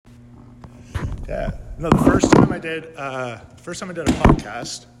Yeah. No, the first time I did a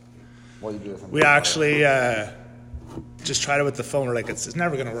podcast, What you do? we actually just tried it with the phone. We're like, it's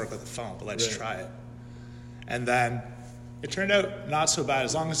never going to work with the phone, but let's try it. And then it turned out not so bad.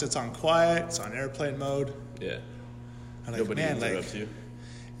 As long as it's on quiet, it's on airplane mode. Yeah. I'm like, Nobody man, interrupts you.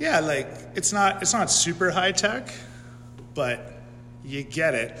 Yeah, like it's not super high tech, but you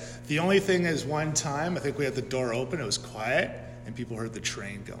get it. The only thing is, one time I think we had the door open. It was quiet, and people heard the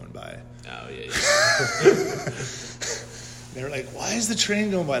train going by. Oh, yeah. They were like, "Why is the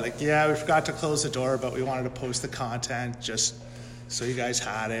train going by?" Like, yeah, we forgot to close the door, but we wanted to post the content just so you guys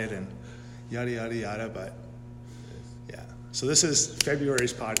had it, and yada yada yada. But yeah, so this is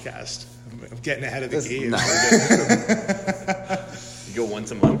February's podcast. I'm getting ahead of the game. You go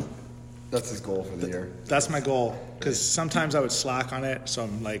once a month? That's his goal for the year. That's my goal, because sometimes I would slack on it, so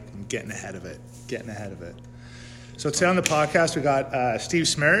I'm getting ahead of it. So today on the podcast, we got Steve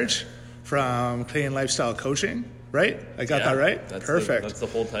Smerge from Canadian Lifestyle Coaching, right? I got that right? Perfect. That's the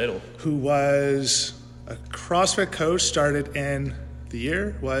whole title. Who was a CrossFit coach, started in the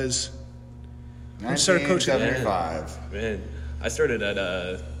year, started coaching. 1975. Man, I started at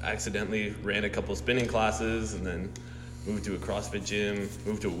accidentally ran a couple spinning classes and then moved to a CrossFit gym,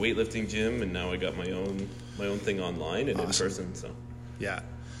 moved to a weightlifting gym, and now I got my own thing online and in person. So yeah.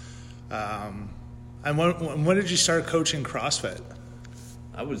 And when did you start coaching CrossFit?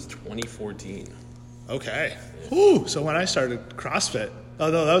 I was 2014. Okay. Yeah. Ooh, so when I started CrossFit,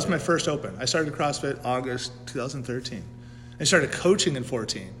 although that was my first open, I started CrossFit August 2013. I started coaching in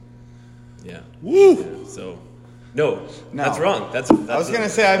 14. Yeah. Woo! Yeah, so no, that's wrong. I was gonna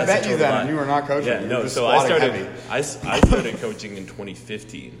say I bet you that you were not coaching. Yeah, no. So I started coaching in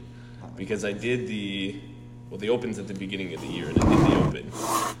 2015 because I did the opens at the beginning of the year, and I did the open,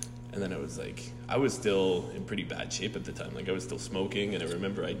 and then I was still in pretty bad shape at the time. Like I was still smoking, and I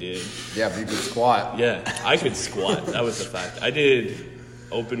remember I did. Yeah, but you could squat. Yeah, I could squat. That was the fact. I did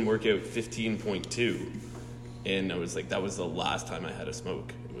open workout 15.2, and I was like, that was the last time I had a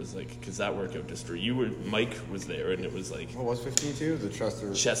smoke. It was like, because that workout destroyed. Mike was there, and it was like. What was 15.2?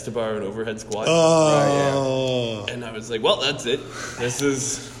 The chest to bar and overhead squat. Oh. Yeah. And I was like, well, that's it.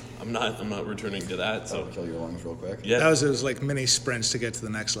 I'm not returning to that. So kill your lungs real quick. Yeah. It was like mini sprints to get to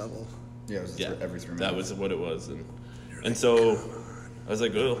the next level. Yeah, it was every 3 minutes. That was what it was, and so I was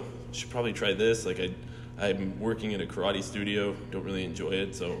like, oh, I should probably try this. Like I'm working in a karate studio, don't really enjoy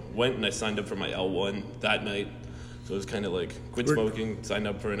it, so went and I signed up for my L1 that night. So it was kind of like quit smoking, signed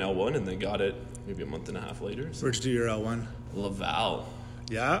up for an L1, and then got it maybe a month and a half later. So. Where'd you do your L1? Laval.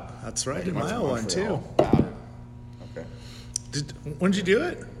 Yeah, that's right. I did my L1 too. Okay. When did you do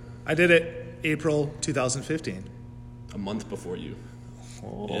it? I did it April 2015. A month before you.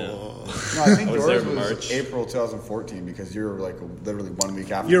 Oh. Yeah. No, I think yours was March. April 2014 because you were like literally 1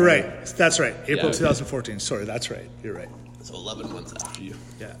 week after. You're right. That's right. April 2014. Sorry, that's right. You're right. So 11 months after you.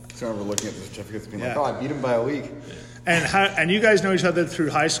 Yeah. So I remember looking at the certificates and being like, oh, I beat him by a week. Yeah. And you guys know each other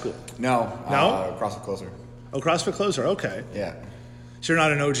through high school? No. No? CrossFit Closer. Oh, CrossFit Closer. Okay. Yeah. So you're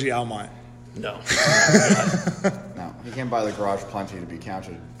not an OG Almont? No. No. He came by the garage plenty to be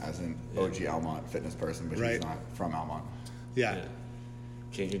counted as an OG Almont fitness person, but he's not from Almont. Yeah.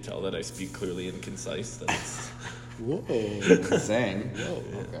 Can't you tell that I speak clearly and concise? That's Whoa. Insane. Whoa.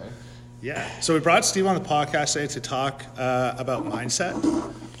 Okay. Yeah. So we brought Steve on the podcast today to talk about mindset.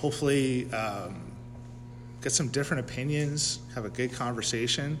 Hopefully get some different opinions, have a good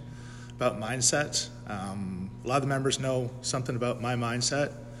conversation about mindset. A lot of the members know something about my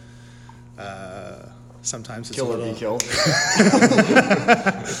mindset. Sometimes it's Kill a or little... be killed.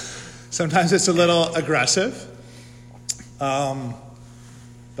 Sometimes it's a little aggressive.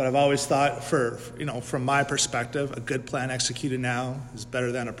 But I've always thought from my perspective, a good plan executed now is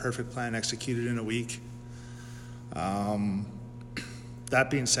better than a perfect plan executed in a week. That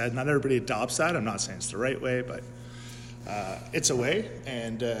being said, not everybody adopts that. I'm not saying it's the right way, but it's a way.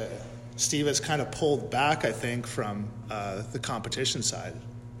 And Steve has kind of pulled back, I think, from the competition side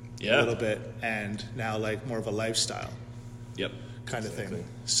a little bit, and now like more of a lifestyle kind of thing.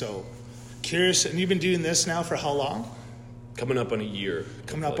 So curious, and you've been doing this now for how long? coming up on a year.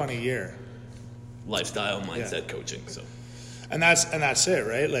 On a year. Lifestyle mindset coaching. So, and that's it,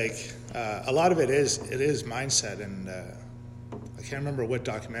 right? Like a lot of it is mindset, and I can't remember what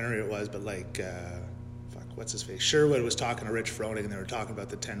documentary it was, but like what's his face? Sherwood was talking to Rich Froning, and they were talking about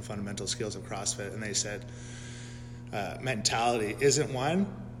the 10 fundamental skills of CrossFit, and they said mentality isn't one,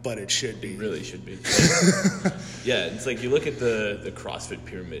 but it should be. It really should be. Yeah, it's like you look at the CrossFit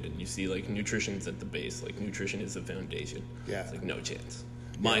pyramid and you see like nutrition's at the base. Like nutrition is the foundation. Yeah. It's like no chance.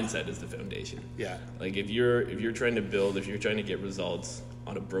 Mindset is the foundation. Yeah. Like if you're trying to build, if you're trying to get results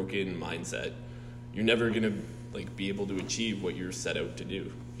on a broken mindset, you're never gonna like be able to achieve what you're set out to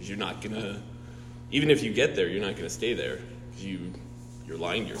do, because you're not gonna, even if you get there, you're not gonna stay there, because you're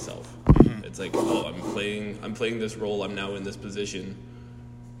lying to yourself. It's like, oh, I'm playing this role, I'm now in this position,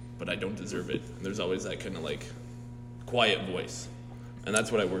 but I don't deserve it. And there's always that kind of like quiet voice, and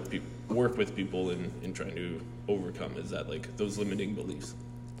that's what I work with people in trying to overcome, is that like those limiting beliefs.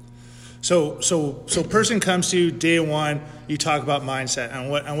 So person comes to you day one, you talk about mindset,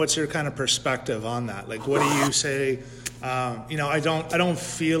 and what's your kind of perspective on that? Like, what do you say? I don't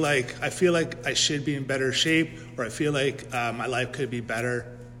feel like, I feel like I should be in better shape, or I feel like my life could be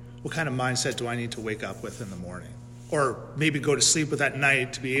better. What kind of mindset do I need to wake up with in the morning, or maybe go to sleep with at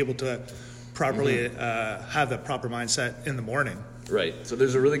night to be able to properly have that proper mindset in the morning? Right. So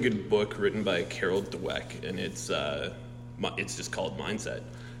there's a really good book written by Carol Dweck, and it's just called Mindset.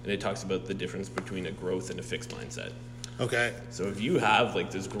 And it talks about the difference between a growth and a fixed mindset. Okay. So if you have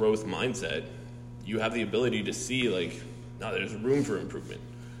like this growth mindset, you have the ability to see like, no, there's room for improvement.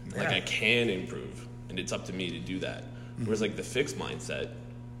 Like I can improve, and it's up to me to do that. Whereas like the fixed mindset,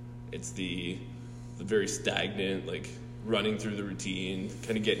 it's the very stagnant, like running through the routine,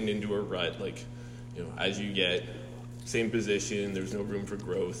 kind of getting into a rut. Like, as you get same position, there's no room for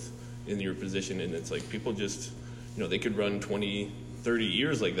growth in your position. And it's like people just, they could run 20, 30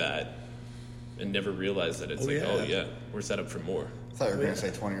 years like that and never realize that it's we're set up for more. I thought you were going to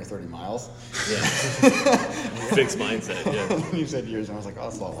say 20 or 30 miles. Yeah. Fixed mindset, yeah. You said years, and I was like, oh,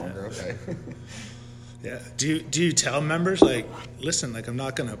 that's a lot longer, okay. Yeah. Do you tell members, like, listen, like, I'm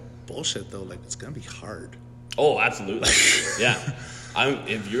not going to bullshit, though, like, it's going to be hard? Oh, absolutely. Yeah.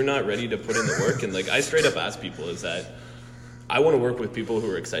 If you're not ready to put in the work, and like I straight up ask people, is that I want to work with people who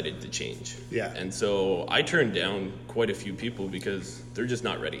are excited to change. Yeah. And so I turned down quite a few people because they're just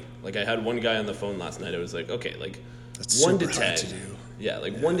not ready. Like I had one guy on the phone last night. I was like, okay, like that's 1 to 10. Hard to do. Yeah,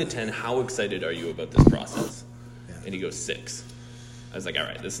 like 1 to 10, how excited are you about this process? Yeah. And he goes 6. I was like, all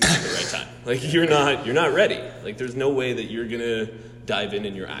right, this is not the right time. Like you're not ready. Like there's no way that you're gonna dive in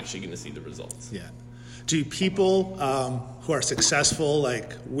and you're actually gonna see the results. Yeah. Do people who are successful,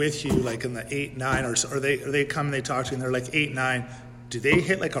 like with you, like in the 8, 9, or they come and they talk to you and they're like 8, 9, do they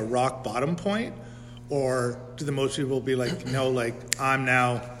hit like a rock bottom point, or do the most people be like, no, like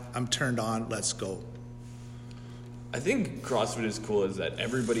I'm turned on, let's go? I think CrossFit is cool is that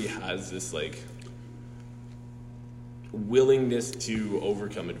everybody has this like willingness to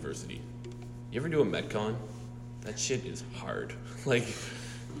overcome adversity. You ever do a Metcon? That shit is hard. Like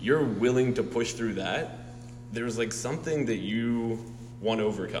you're willing to push through that. There's like something that you want to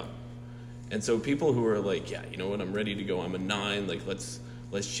overcome. And so people who are like, yeah, you know what, I'm ready to go. I'm a 9, like let's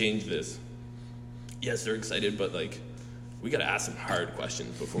change this. Yes, they're excited, but like we got to ask some hard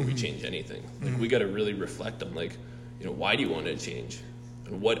questions before we change anything. Like we got to really reflect on like, why do you want to change?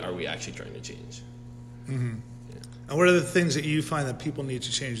 And what are we actually trying to change? Mm-hmm. Yeah. And what are the things that you find that people need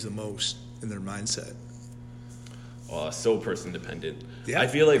to change the most in their mindset? So person dependent. Yeah. I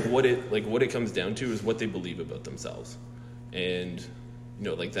feel like what it comes down to is what they believe about themselves. And,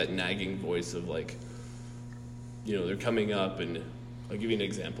 like that nagging voice of like, they're coming up, and I'll give you an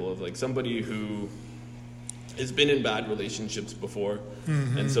example of like somebody who has been in bad relationships before.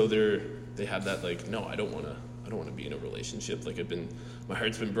 Mm-hmm. And so they have that like, no, I don't want to be in a relationship. Like my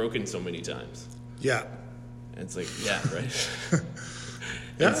heart's been broken so many times. Yeah. And it's like, yeah, right.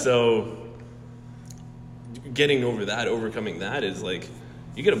 Yeah. And so getting over that, overcoming that is like,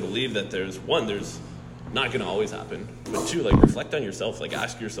 you got to believe that there's not going to always happen, but 2, like reflect on yourself, like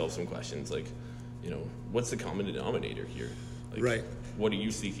ask yourself some questions, like, what's the common denominator here? Like, right. What are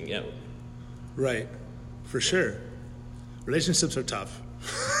you seeking out? Right. For sure. Relationships are tough.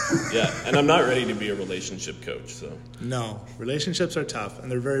 Yeah. And I'm not ready to be a relationship coach, so. No, relationships are tough,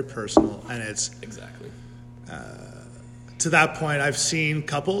 and they're very personal, and it's exactly. To that point, I've seen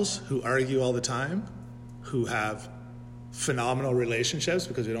couples who argue all the time, who have phenomenal relationships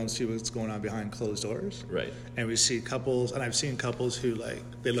because we don't see what's going on behind closed doors. Right. And we see couples, and I've seen couples who like,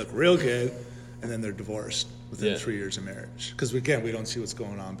 they look real good and then they're divorced within 3 years of marriage. Because again, we don't see what's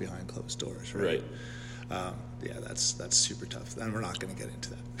going on behind closed doors, right? That's super tough. And we're not going to get into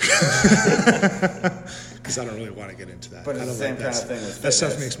that. Because I don't really want to get into that. But it's the same kind of thing with fitness. That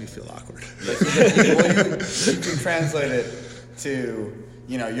stuff makes me feel awkward. You can translate it to,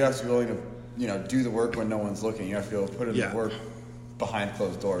 you have to be willing to, do the work when no one's looking. You have to be able to put in the work behind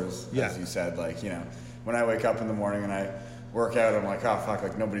closed doors, as you said. Like, when I wake up in the morning and I work out, I'm like, oh, fuck,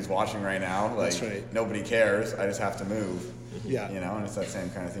 like, nobody's watching right now. Like, that's right. Nobody cares. I just have to move. Yeah. And it's that same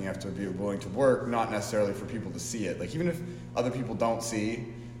kind of thing. You have to be willing to work, not necessarily for people to see it. Like, even if other people don't see,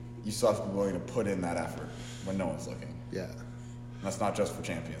 you still have to be willing to put in that effort when no one's looking. Yeah. And that's not just for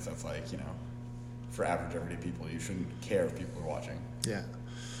champions. That's like, for average everyday people. You shouldn't care if people are watching. Yeah.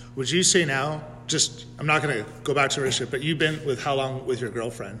 Would you say now, I'm not going to go back to the relationship, but you've been with how long with your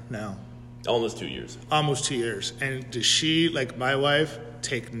girlfriend now? Almost 2 years. Almost 2 years. And does she, like my wife,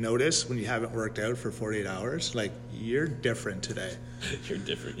 take notice when you haven't worked out for 48 hours? Like, you're different today. You're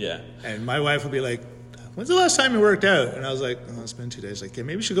different, yeah. And my wife will be like, when's the last time you worked out? And I was like, oh, it's been 2 days. Like, yeah,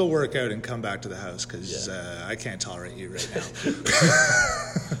 maybe you should go work out and come back to the house because I can't tolerate you right now.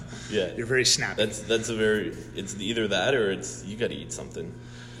 Yeah. You're very snappy. It's either that or it's, you got to eat something.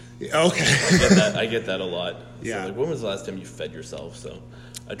 Okay. I get that a lot. Yeah. So, like, when was the last time you fed yourself? So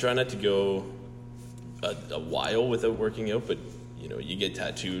I try not to go a while without working out, but, you know, you get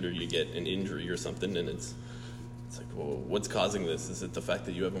tattooed or you get an injury or something, and it's like, well, what's causing this? Is it the fact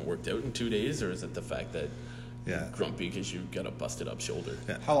that you haven't worked out in 2 days, or is it the fact that you're grumpy because you've got a busted up shoulder?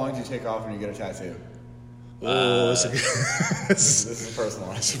 Yeah. How long do you take off when you get a tattoo? This is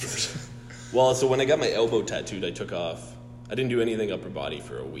personalized. Well, so when I got my elbow tattooed, I took off. I didn't do anything upper body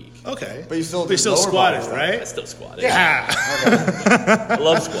for a week. Okay. But you still squatted, right? I still squatted. Yeah. I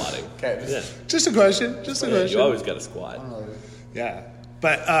love squatting. Okay. Just a question. You always got to squat. Yeah.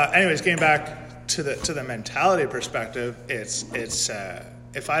 But anyways, getting back to the mentality perspective, it's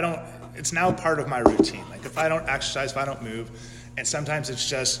now part of my routine. Like if I don't exercise, if I don't move, and sometimes it's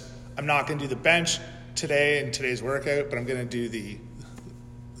just I'm not going to do the bench today in today's workout, but I'm going to do the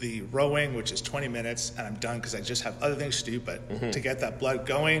rowing, which is 20 minutes, and I'm done because I just have other things to do. But to get that blood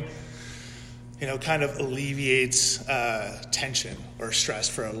going, you know, kind of alleviates tension or stress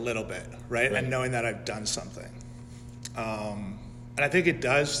for a little bit, right? And knowing that I've done something. And I think it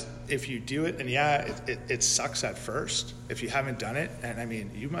does if you do it. And it sucks at first if you haven't done it. And I mean,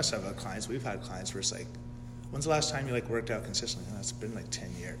 you must have clients. We've had clients where it's like, when's the last time you like worked out consistently? And it's been like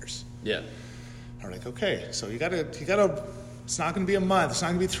 10 years. Yeah. And we're like, okay, so you gotta. It's not going to be a month. It's not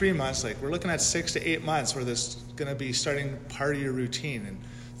going to be 3 months. Like we're looking at 6 to 8 months where this is going to be starting part of your routine. And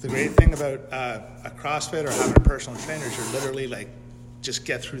the great thing about a CrossFit or having a personal trainer is you're literally like just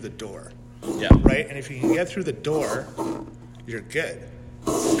get through the door. Yeah. Right. And if you can get through the door, you're good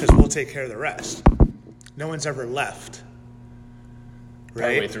because we'll take care of the rest. No one's ever left.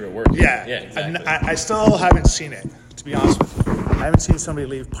 Right. Partway through a workout. Yeah. Yeah. Exactly. I still haven't seen it, to be honest with you. I haven't seen somebody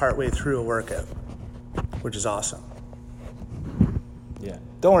leave partway through a workout, which is awesome. Yeah.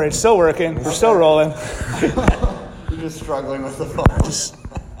 Don't worry, it's still working. We're still rolling. You're just struggling with the phone.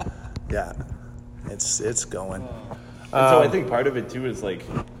 Yeah, it's going. So I think part of it too is like,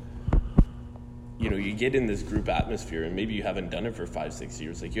 you know, you get in this group atmosphere, and maybe you haven't done it for 5-6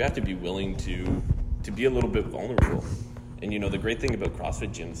 years. Like you have to be willing to be a little bit vulnerable. And you know, the great thing about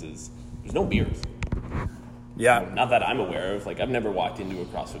CrossFit gyms is there's no mirrors. Yeah. You know, not that I'm aware of. Like I've never walked into a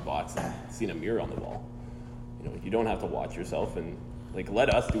CrossFit box and seen a mirror on the wall. You know, you don't have to watch yourself and. Like,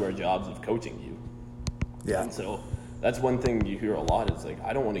 let us do our jobs of coaching you. Yeah. And so that's one thing you hear a lot is, like,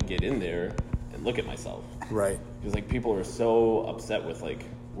 I don't want to get in there and look at myself. Right. Because, like, people are so upset with, like,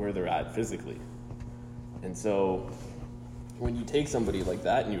 where they're at physically. And so when you take somebody like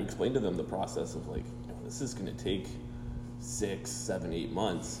that and you explain to them the process of, like, you know, this is going to take 6, 7, 8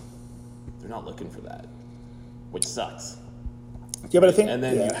 months, they're not looking for that, which sucks. Yeah, but I think... And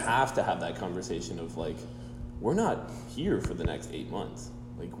then you have to have that conversation of, like, we're not here for the next 8 months.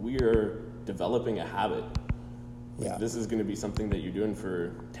 Like, we're developing a habit. Like, this is going to be something that you're doing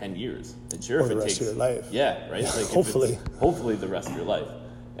for 10 years. And sure, or if the it rest takes, of your life. Yeah, right? Like Hopefully. Hopefully the rest of your life.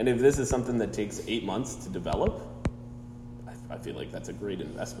 And if this is something that takes 8 months to develop, I feel like that's a great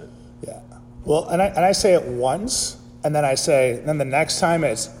investment. Yeah. Well, and I say it once, and then then the next time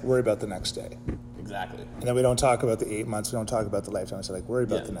it's worry about the next day. Exactly. And then we don't talk about the 8 months. We don't talk about the lifetime. It's like, worry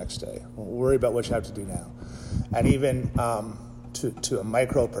about the next day. Worry about what you have to do now. And even to a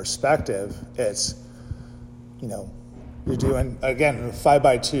micro perspective, it's, you know, you're doing, again, a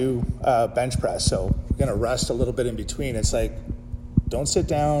 5x2 bench press. So you're going to rest a little bit in between. It's like, don't sit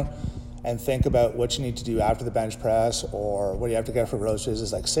down and think about what you need to do after the bench press or what you have to get for groceries.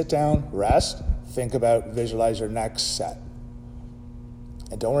 It's like, sit down, rest, think about, visualize your next set.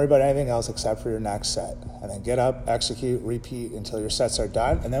 And don't worry about anything else except for your next set. And then get up, execute, repeat until your sets are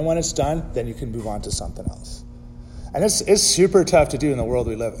done. And then when it's done, then you can move on to something else. And it's super tough to do in the world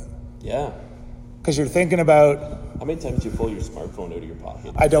we live in. Yeah. Because you're thinking about... How many times do you pull your smartphone out of your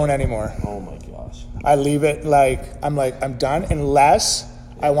pocket? I don't anymore. Oh my gosh. I leave it I'm done unless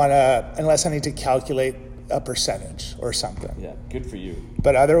I need to calculate a percentage or something. Yeah, good for you.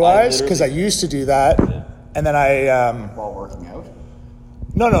 But otherwise, because I used to do that, and then while working out?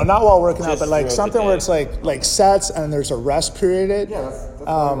 No, not while working out, Just but like something where it's like sets and there's a rest period. Yeah, that's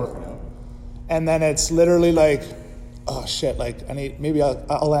while working out. And then it's literally like oh shit, like maybe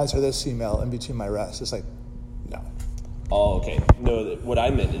I'll answer this email in between my rest. It's like, no. Oh, okay. No, what I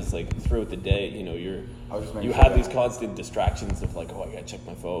meant is like throughout the day, you know, you have these constant distractions of like, oh, I gotta check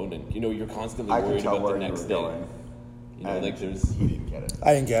my phone, and you know, you're constantly worried about the next thing. You know, like he didn't get it.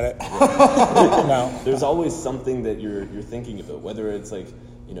 I didn't get it. No. There's always something that you're thinking about, whether it's like,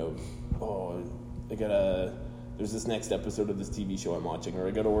 you know, oh, there's this next episode of this TV show I'm watching, or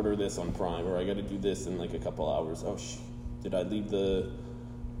I gotta order this on Prime, or I gotta do this in like a couple hours. Oh, did I leave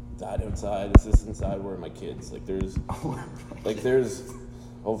that outside? Is this inside? Where are my kids? Like there's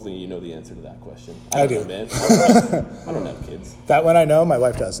hopefully you know the answer to that question. I do. Know, man. I don't have kids. That one I know, my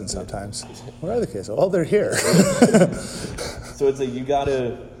wife doesn't sometimes. Where are the kids? Oh, they're here. So it's like you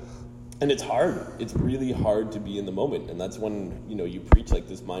gotta, and it's hard. It's really hard to be in the moment, and that's when, you know, you preach like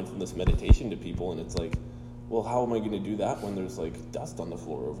this mindfulness meditation to people, and it's like, well, how am I going to do that when there's like dust on the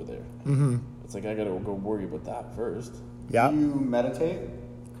floor over there? Mm-hmm. It's like I got to go worry about that first. Yeah. Do you meditate,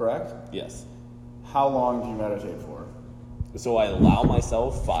 correct? Yes. How long do you meditate for? So I allow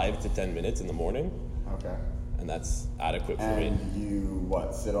myself 5 to 10 minutes in the morning. Okay. And that's adequate for me. And you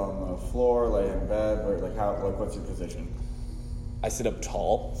sit on the floor, lay in bed, or what's your position? I sit up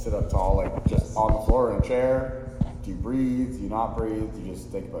tall. Sit up tall, like just on the floor in a chair? Do you breathe? Do you not breathe? Do you just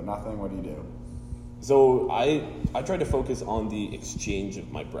think about nothing? What do you do? So I try to focus on the exchange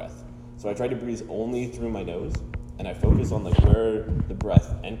of my breath. So I try to breathe only through my nose, and I focus on like where the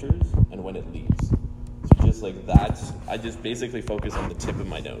breath enters and when it leaves. So just like that, I just basically focus on the tip of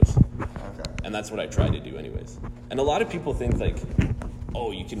my nose. Okay. And that's what I try to do anyways. And a lot of people think like, oh,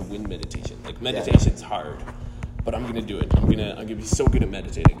 you can win meditation. Like meditation's hard, but I'm gonna do it. I'm gonna be so good at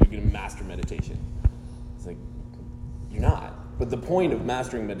meditating. I'm gonna master meditation. It's like, you're not. But the point of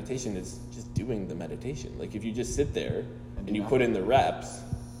mastering meditation is just doing the meditation. Like if you just sit there and you put in the reps,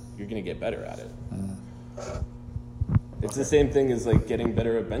 you're going to get better at it. It's the same thing as like getting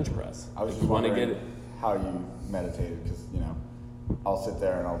better at bench press. I was just wondering how you meditated, because, you know, I'll sit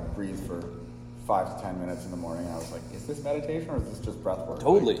there and I'll breathe for 5 to 10 minutes in the morning, and I was like, is this meditation or is this just breath work?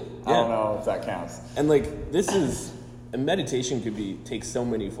 Totally. Like, I don't know if that counts. And like a meditation could take so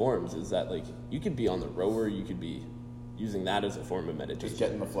many forms. Is that like you could be on the rower, you could be using that as a form of meditation. Just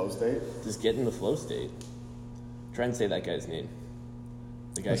get in the flow state? Just get in the flow state. Try and say that guy's name.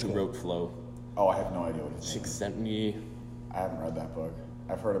 The guy who wrote Flow. Oh, I have no idea what his name is. Csikszentmihalyi. I haven't read that book.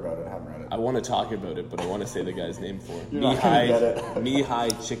 I've heard about it, I haven't read it. I want to talk about it, but I want to say the guy's name for it. You're not gonna get it. Mihai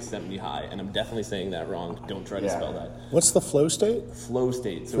Csikszentmihalyi, and I'm definitely saying that wrong. Don't try to spell that. What's the flow state? Flow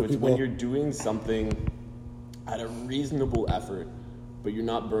state. So it's when you're doing something at a reasonable effort, but you're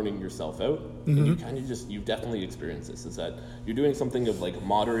not burning yourself out. Mm-hmm. And you kind of you've definitely experienced this, is that you're doing something of like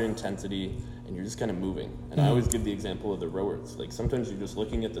moderate intensity and you're just kind of moving. And I always give the example of the rowers. Like sometimes you're just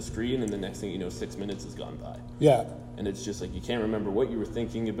looking at the screen and the next thing you know, 6 minutes has gone by. Yeah. And it's just like, you can't remember what you were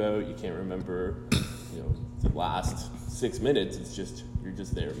thinking about. You can't remember, you know, the last 6 minutes. It's just, you're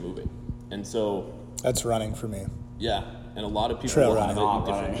just there moving. And so. That's running for me. Yeah. And a lot of people Trail have it in running.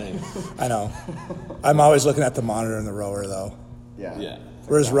 different things. I know. I'm always looking at the monitor in the rower though. Yeah.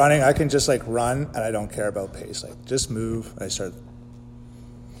 Whereas running, I can just like run and I don't care about pace. Like just move and I start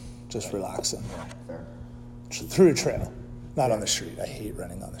just relaxing. Yeah, fair. Through a trail, not on the street. I hate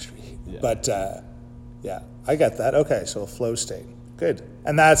running on the street. Yeah. But yeah, I get that. Okay, so a flow state. Good.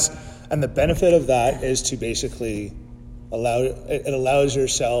 And the benefit of that is to basically allows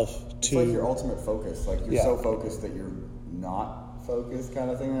yourself to. It's like your ultimate focus. Like you're so focused that you're not focused, kind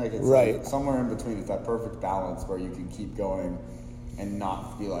of thing. Like it's like somewhere in between. It's that perfect balance where you can keep going and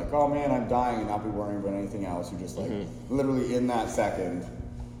not be like, oh man, I'm dying, and not be worrying about anything else. You're just like literally in that second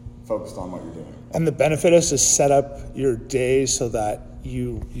focused on what you're doing. And the benefit is to set up your day so that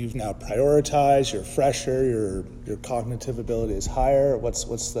you've now prioritized, you're fresher, your cognitive ability is higher. What's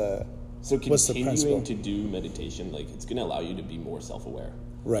the continuing to do meditation, like it's going to allow you to be more self-aware.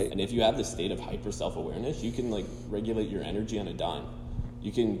 Right. And if you have this state of hyper self-awareness, you can like regulate your energy on a dime.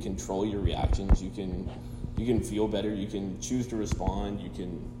 You can control your reactions. You can feel better. You can choose to respond. You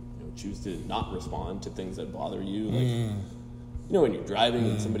can choose to not respond to things that bother you. Like when you're driving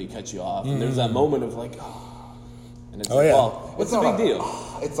and somebody cuts you off, and there's that moment of like, and it's well, what's the big deal?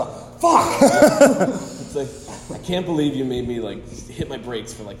 It's a fuck. It's like, I can't believe you made me like hit my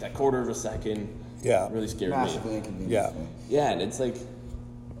brakes for like that quarter of a second. Yeah. It really scared Massively me. inconvenient. Yeah. Yeah, and it's like,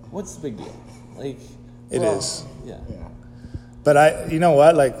 what's the big deal? Like, it is. Yeah. But you know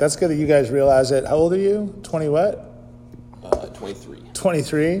what? Like, that's good that you guys realize it. How old are you? 20 what? 23.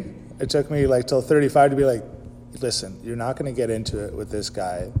 23? It took me like till 35 to be like, listen, you're not going to get into it with this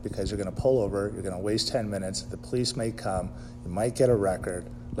guy because you're going to pull over, you're going to waste 10 minutes, the police may come, you might get a record.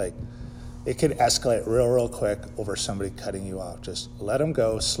 Like, it could escalate real quick over somebody cutting you off. Just let him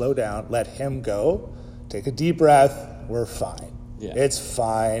go, slow down, let him go, take a deep breath, we're fine. Yeah. It's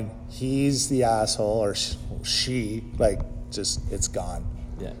fine. He's the asshole or she, like, just, it's gone.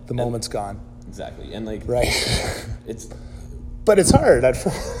 Yeah. The moment's gone. Exactly. And like, right. But it's hard at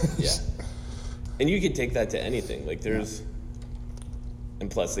first. Yeah. And you could take that to anything. Like and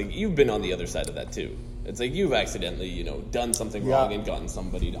plus, like, you've been on the other side of that too. It's like you've accidentally, done something wrong and gotten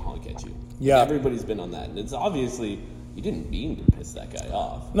somebody to honk at you. Yeah. Everybody's been on that. And it's obviously, you didn't mean to piss that guy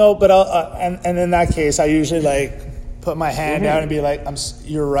off. No, but and in that case, I usually put my hand down and be like,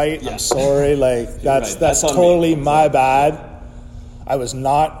 you're right. Yeah. I'm sorry. Like that's totally my bad. I was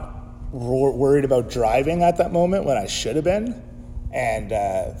not worried about driving at that moment when I should have been. And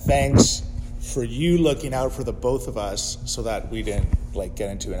thanks for you looking out for the both of us so that we didn't get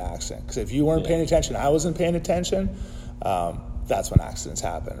into an accident. Because if you weren't paying attention, I wasn't paying attention, that's when accidents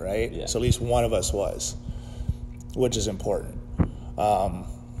happen, right? Yeah. So at least one of us was, which is important.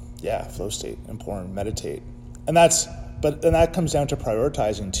 Flow state, important, meditate. And that comes down to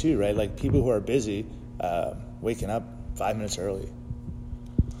prioritizing too, right? Like people who are busy, waking up 5 minutes early.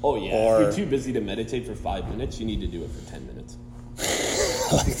 Oh yeah, if you're too busy to meditate for 5 minutes, you need to do it for 10 minutes.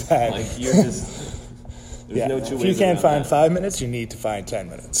 Like that. Like you're just, there's no two ways. If you can't find 5 minutes, you need to find 10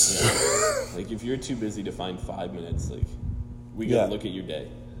 minutes. Yeah. Like if you're too busy to find 5 minutes, like we gotta look at your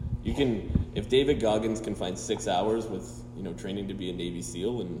day. You can, if David Goggins can find 6 hours with, training to be a Navy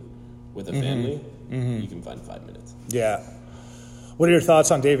SEAL and with a family, you can find 5 minutes. Yeah. What are your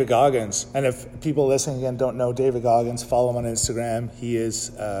thoughts on David Goggins? And if people listening again don't know David Goggins, follow him on Instagram. He is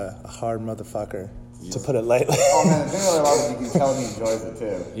a hard motherfucker, to put it lightly. Oh man, the thing I love is you can tell he enjoys it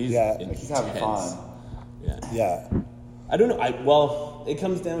too. He's having fun. Yeah. I don't know. It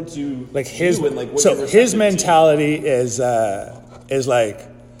comes down to his you and what so his mentality is like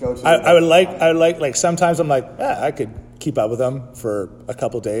I would like sometimes I'm like I could keep up with him for a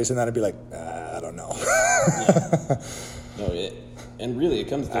couple days and then I'd be like I don't know. No, and really it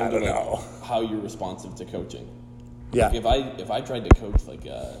comes down to how you're responsive to coaching. Yeah. If I tried to coach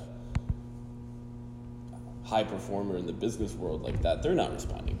a high performer in the business world like that, they're not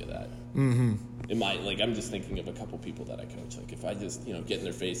responding to that. Mm-hmm. I'm just thinking of a couple people that I coach. Like if I just get in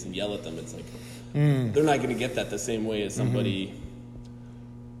their face and yell at them, it's like they're not going to get that the same way as somebody.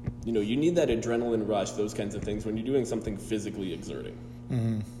 You need that adrenaline rush, those kinds of things when you're doing something physically exerting,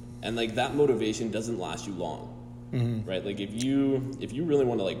 and that motivation doesn't last you long, right? Like if you really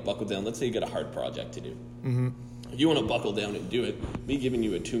want to buckle down, let's say you got a hard project to do. If you want to buckle down and do it, me giving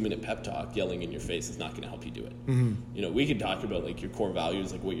you a 2-minute pep talk yelling in your face is not going to help you do it. We could talk about your core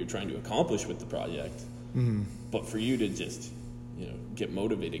values, what you're trying to accomplish with the project. But for you to just, get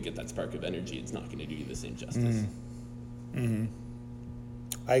motivated, get that spark of energy, it's not going to do you the same justice.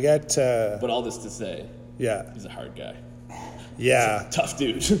 I get... but all this to say, he's a hard guy. Yeah. He's a tough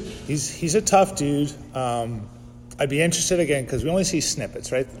dude. He's a tough dude. I'd be interested again because we only see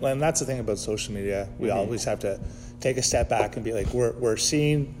snippets, right? And that's the thing about social media. We always have to take a step back and be like, we're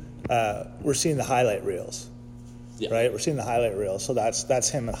seeing the highlight reels, right? We're seeing the highlight reel. So that's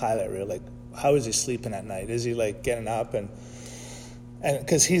him in highlight reel. Like, how is he sleeping at night? Is he getting up and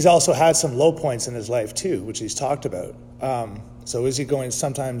because he's also had some low points in his life too, which he's talked about. So is he going,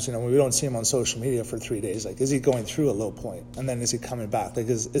 sometimes, we don't see him on social media for 3 days. Is he going through a low point? And then is he coming back?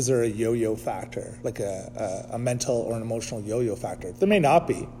 Is there a yo-yo factor, a mental or an emotional yo-yo factor? There may not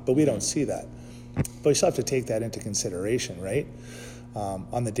be, but we don't see that. But we still have to take that into consideration, right?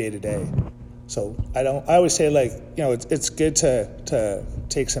 On the day-to-day. So I always say it's good to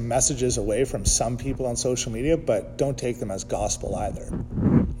take some messages away from some people on social media, but don't take them as gospel either.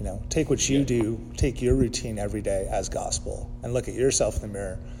 Take what you do, take your routine every day as gospel, and look at yourself in the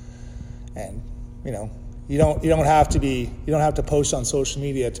mirror. And you don't have to post on social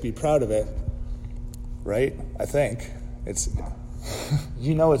media to be proud of it, right? I think it's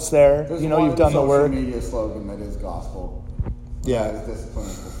it's there. There's You've done the work. Social media slogan that is gospel. Yeah, that is discipline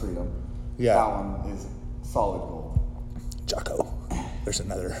for freedom. Yeah, that one is solid gold. Jocko. There's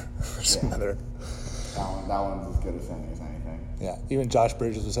another. That one's as good as anything. Yeah, even Josh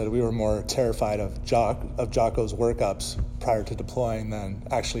Bridges said we were more terrified of Jocko's workups prior to deploying than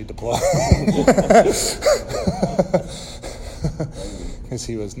actually deploying. Because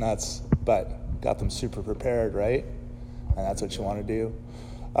he was nuts, but got them super prepared, right? And that's what you want to do.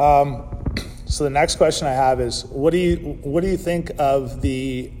 So the next question I have is, what do you think of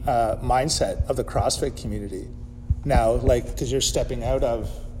the mindset of the CrossFit community now? Because you're stepping out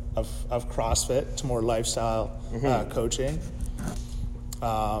of CrossFit to more lifestyle coaching.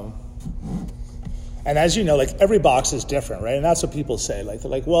 And as you know, like every box is different, right? And that's what people say. Like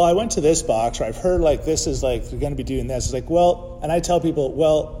they're like, well, I went to this box, or I've heard like this is like you're going to be doing this. It's like, well, and I tell people,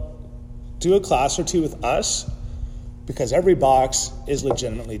 well, do a class or two with us, because every box is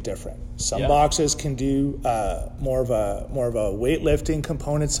legitimately different. Some boxes can do more of a weightlifting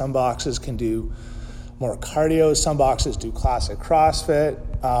component. Some boxes can do more cardio. Some boxes do classic CrossFit.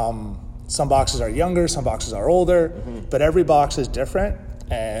 Some boxes are younger. Some boxes are older. But every box is different.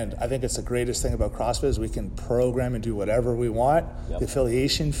 And I think it's the greatest thing about CrossFit is we can program and do whatever we want. Yep. The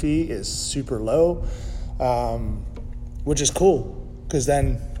affiliation fee is super low, which is cool because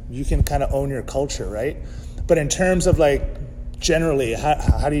then you can kind of own your culture, right? But in terms of like generally,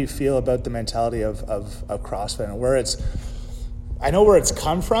 how do you feel about the mentality of CrossFit and where it's, I know where it's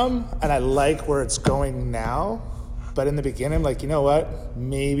come from and I like where it's going now, but in the beginning, like, you know what,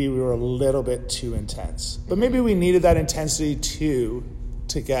 maybe we were a little bit too intense, but maybe we needed that intensity too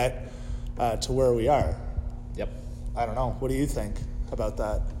to get to where we are. Yep. I don't know. What do you think about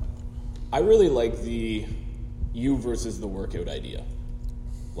that? I really like the you versus the workout idea.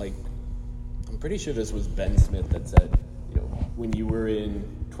 Like, I'm pretty sure this was Ben Smith that said, you know, when you were in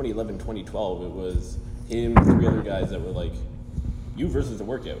 2011, 2012, it was him, 3 other guys that were like, you versus the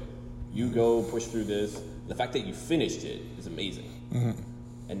workout. You go push through this. The fact that you finished it is amazing.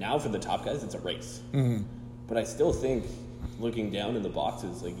 And now for the top guys, it's a race. But I still think looking down in the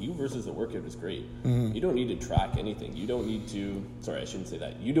boxes, like you versus the workout is great. You don't need to track anything. You don't need to, sorry, I shouldn't say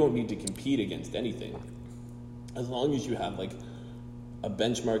that. You don't need to compete against anything. As long as you have like a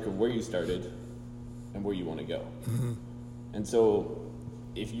benchmark of where you started and where you want to go. And so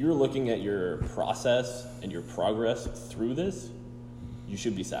if you're looking at your process and your progress through this, you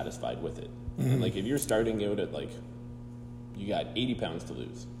should be satisfied with it. And like if you're starting out at like, you got 80 pounds to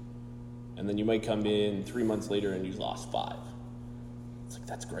lose, and then you might come in 3 months later and you lost 5. It's like,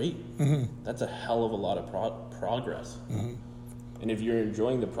 that's great. That's a hell of a lot of progress. And if you're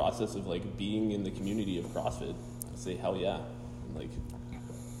enjoying the process of like being in the community of CrossFit, I say, hell yeah. And like,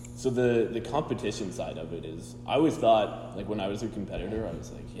 so the competition side of it is, I always thought, like when I was a competitor, I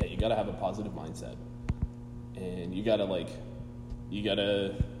was like, yeah, you gotta have a positive mindset. And you gotta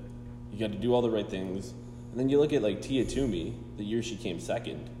do all the right things. And then you look at like Tia Toomey, the year she came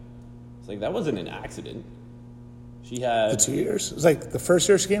second. It's like, that wasn't an accident. She had... The 2 years? It was like the first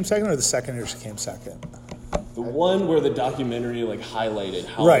year she came second or the second year she came second? The one where the documentary like highlighted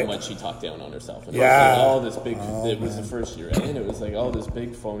how much she talked down on herself. And yeah. It was like, oh, this big... it was the first year, right? And it was like, oh, this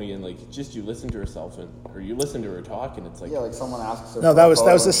big phony, and like, just you listen to herself, or you listen to her talk, and it's like... Yeah, like someone asks her... No, that was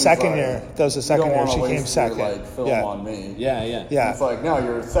the second year. That was the second year she came second. Like, film on me. Yeah. It's like, no,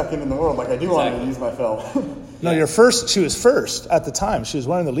 you're second in the world. Like, I do want to use my film. No, she was first at the time. She was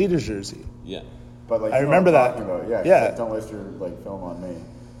wearing the leader's jersey. Yeah. But like, I remember that. About. Yeah. Like, don't waste your like film on me.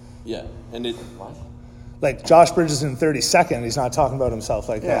 Yeah, and it... What? Like Josh Bridges in 32nd, he's not talking about himself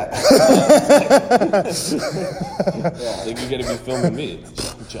like that. Like, you gotta be filming me.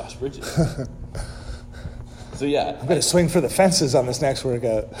 It's Josh Bridges. So yeah. I'm gonna swing for the fences on this next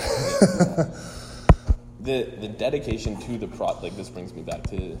workout. The dedication to the like this brings me back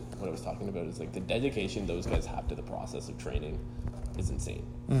to what I was talking about, is like the dedication those guys have to the process of training is insane.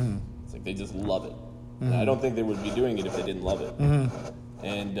 It's like they just love it. And I don't think they would be doing it if they didn't love it.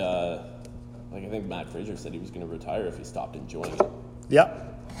 And like I think Matt Fraser said he was going to retire if he stopped enjoying it.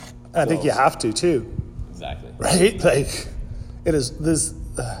 Yep. I think you have to too. Exactly. Right? Like it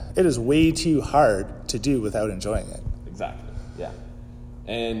is way too hard to do without enjoying it. Exactly. Yeah.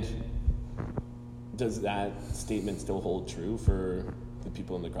 And does that statement still hold true for the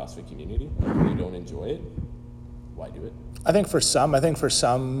people in the CrossFit community? Like, if you don't enjoy it, why do it? I think for some, it's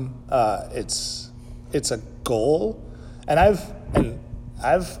a goal, and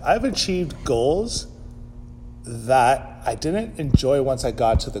I've achieved goals that I didn't enjoy once I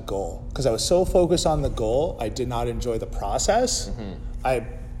got to the goal, because I was so focused on the goal, I did not enjoy the process.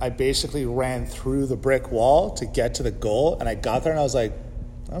 I basically ran through the brick wall to get to the goal, and I got there and I was like,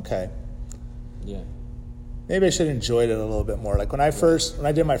 okay, yeah, maybe I should have enjoyed it a little bit more. Like when I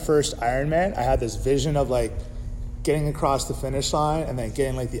did my first Ironman, I had this vision of like getting across the finish line and then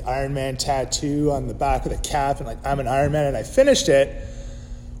getting like the Ironman tattoo on the back of the cap and like I'm an Ironman, and I finished it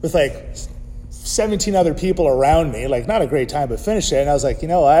with like 17 other people around me, like not a great time, but finished it, and I was like, you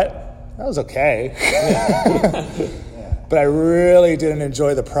know what, that was okay. But I really didn't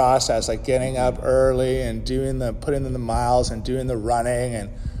enjoy the process, like getting up early and putting in the miles and doing the running, and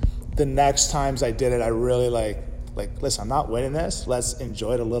the next times I did it, I really like, listen, I'm not winning this. Let's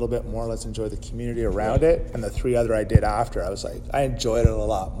enjoy it a little bit more. Let's enjoy the community around it. And the 3 other I did after, I was like, I enjoyed it a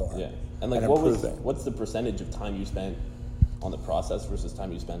lot more. Yeah. And like, what's the percentage of time you spent on the process versus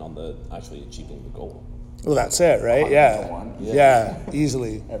time you spend on the actually achieving the goal. Well, that's it, right? Yeah,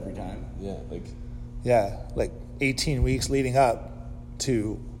 easily. Every time. Yeah, like 18 weeks leading up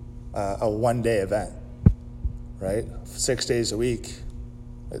to a one-day event, right? 6 days a week.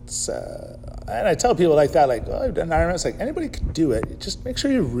 It's and I tell people like that, like, oh, I've done Ironman. It's like, anybody can do it. Just make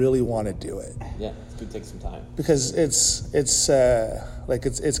sure you really want to do it. Yeah, it's going to take some time. Because it's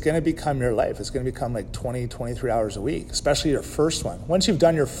going to become your life. It's going to become like 20, 23 hours a week, especially your first one. Once you've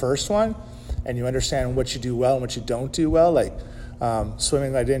done your first one and you understand what you do well and what you don't do well, like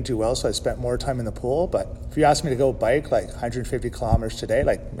swimming I didn't do well, so I spent more time in the pool. But if you asked me to go bike like 150 kilometers today,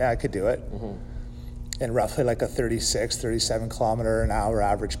 like, yeah, I could do it. Mm-hmm. In roughly like a 36, 37 kilometer an hour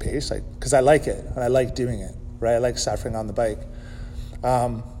average pace, like, because I like it and I like doing it, right? I like suffering on the bike.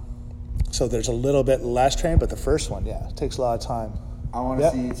 So there's a little bit less training, but the first one, yeah, it takes a lot of time. I want to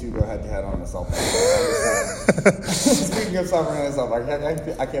see you two go head to head on the self bike. Speaking of suffering on the self bike,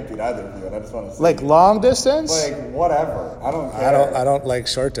 I can't beat either of you, and I just want to see. Like long distance? Like whatever. I don't care. I don't like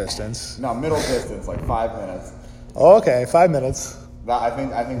short distance. No, middle distance, like 5 minutes. Oh, okay, 5 minutes. I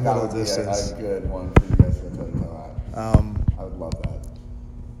think that would be a good one for you guys to toe at. I would love that.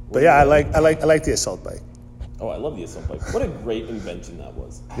 But yeah, I like the assault bike. Oh, I love the assault bike. What a great invention that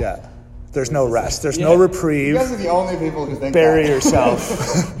was. Yeah. There's no rest. There's no reprieve. You guys are the only people who think Bury that. yourself.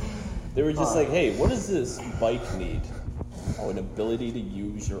 They were just like, hey, what does this bike need? Oh, an ability to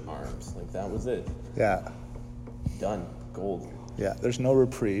use your arms. Like, that was it. Yeah. Done. Gold. Yeah, there's no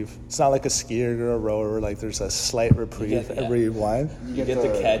reprieve. It's not like a skier or a rower. Like, there's a slight reprieve every one. You get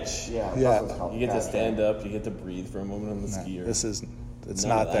to catch. Yeah. You get to stand up. You get to breathe for a moment on the skier. It's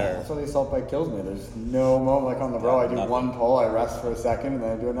not there. That's why the assault bike kills me. There's no moment, like on the row, I do one pull, I rest for a second, and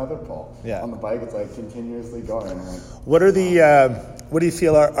then I do another pull. Yeah. On the bike, it's like continuously going. I'm like, what do you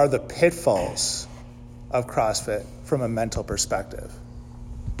feel are the pitfalls of CrossFit from a mental perspective?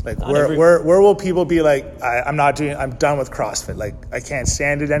 Like, where will people be like, I'm done with CrossFit. Like, I can't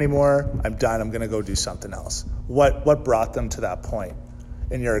stand it anymore. I'm done. I'm going to go do something else. What brought them to that point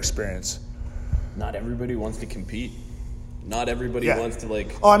in your experience? Not everybody wants to compete. Not everybody wants to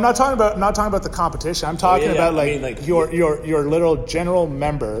like. Oh, I'm not talking about the competition. I'm talking about your little general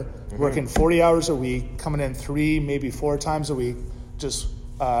member working 40 hours a week, coming in 3, maybe 4 times a week, just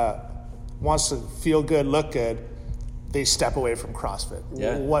wants to feel good, look good. They step away from CrossFit.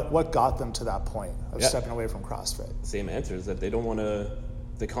 Yeah. What got them to the point of stepping away from CrossFit? Same answer is that they don't want to.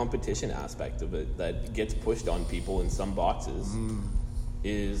 The competition aspect of it that gets pushed on people in some boxes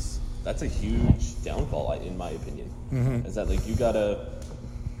that's a huge downfall, in my opinion. Mm-hmm. Is that like you gotta,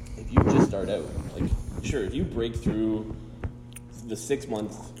 if you just start out, like sure, if you break through the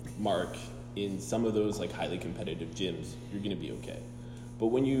 6-month mark in some of those like highly competitive gyms, you're gonna be okay. But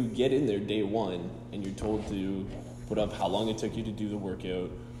when you get in there day one and you're told to put up how long it took you to do the workout,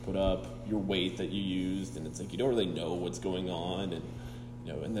 put up your weight that you used, and it's like you don't really know what's going on, and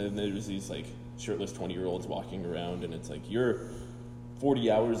and then there's these like shirtless 20-year-olds walking around, and it's like you're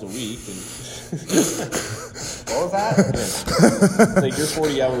 40 hours a week, and what was that? Like you're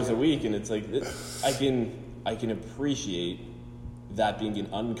 40 hours a week, and it's like I can appreciate that being an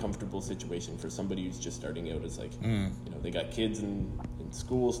uncomfortable situation for somebody who's just starting out. It's like they got kids in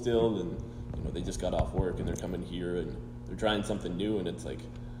school still, and they just got off work and they're coming here and they're trying something new, and it's like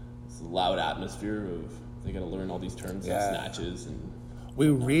it's a loud atmosphere of they got to learn all these terms and snatches. And we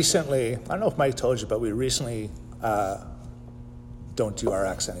recently, I don't know if Mike told you, but we recently don't do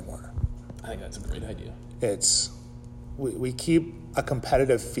RX anymore. I think that's a great idea. We keep a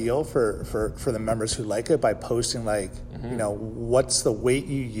competitive feel for the members who like it by posting like, what's the weight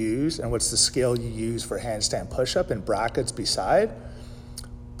you use and what's the scale you use for handstand push-up and brackets beside.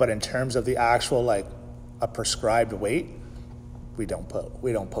 But in terms of the actual like a prescribed weight, we don't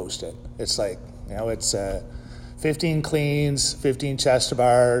post it. It's like, it's 15 cleans, 15 chest to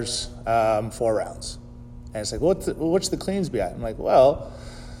bars, 4 rounds. And it's like, what's the cleans be at? I'm like, well,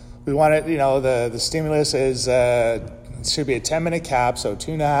 we want it, the stimulus is, it should be a 10-minute cap, so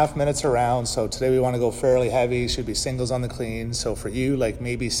 2.5 minutes around. So today we want to go fairly heavy, should be singles on the cleans. So for you, like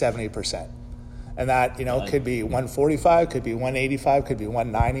maybe 70%. And that, could be 145, could be 185, could be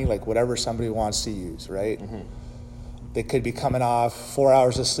 190, like whatever somebody wants to use, right? Mm-hmm. They could be coming off 4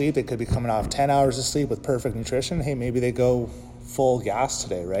 hours of sleep. They could be coming off 10 hours of sleep with perfect nutrition. Hey, maybe they go full gas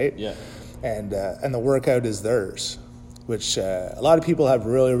today, right? Yeah. And the workout is theirs, which a lot of people have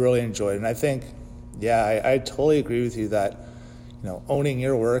really, really enjoyed. And I think, I totally agree with you that, owning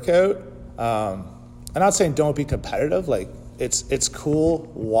your workout, I'm not saying don't be competitive. Like it's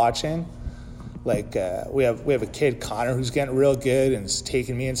cool watching. Like we have a kid, Connor, who's getting real good and is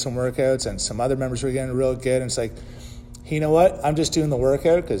taking me in some workouts, and some other members who are getting real good. And it's like you know what, I'm just doing the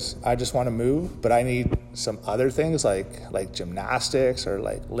workout because I just want to move, but I need some other things like gymnastics or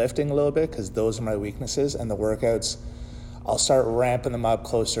like lifting a little bit because those are my weaknesses, and the workouts, I'll start ramping them up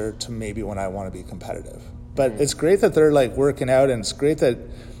closer to maybe when I want to be competitive. But it's great that they're like working out, and it's great that,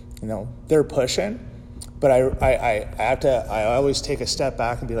 you know, they're pushing, but I always take a step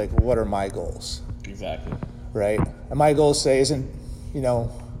back and be like, what are my goals? Exactly. Right? And my goal, say, isn't, you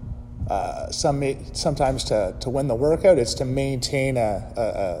know, sometimes to win the workout, it's to maintain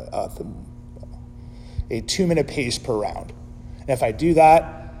a 2-minute pace per round. And if I do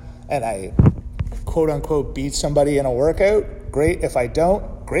that and I quote unquote beat somebody in a workout, great. If I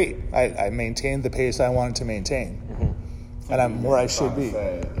don't, great. I maintained the pace I wanted to maintain. Mm-hmm. And I'm where I should be.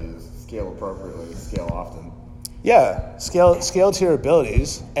 Say is scale appropriately, scale often. Yeah, scale to your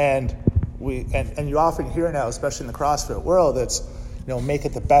abilities, and you often hear now, especially in the CrossFit world, it's, you know, make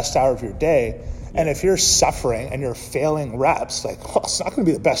it the best hour of your day. And if you're suffering and you're failing reps, like, well, it's not going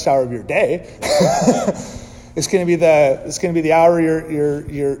to be the best hour of your day. It's going to be the hour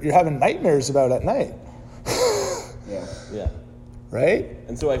you're having nightmares about at night. Yeah. Right?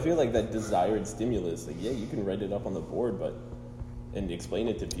 And so I feel like that desired stimulus, like, yeah, you can write it up on the board, and explain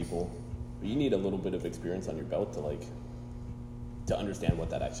it to people, but you need a little bit of experience on your belt to understand what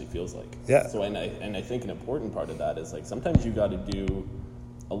that actually feels like. Yeah. So and I think an important part of that is, like, sometimes you got to do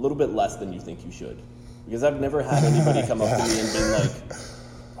a little bit less than you think you should, because I've never had anybody come up to me and been like,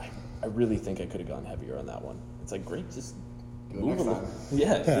 I really think I could have gone heavier on that one. It's like, great, just move a little.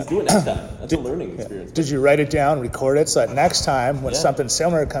 Yeah, just do it next time. That's a learning experience. Did you write it down, record it, so that next time when something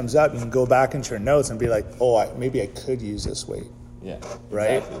similar comes up, you can go back into your notes and be like, oh, maybe I could use this weight. Yeah.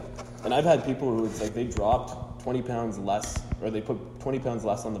 Right? Exactly. And I've had people who, it's like, they dropped 20 pounds less, or they put 20 pounds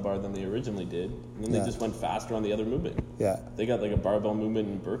less on the bar than they originally did, and then they just went faster on the other movement. Yeah. They got like a barbell movement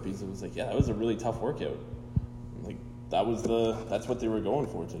and burpees. It was like, yeah, that was a really tough workout. Like, that's what they were going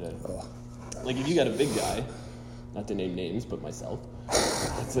for today. Oh. Like, if you got a big guy, not to name names, but myself,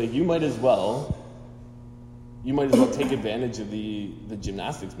 it's like, you might as well take advantage of the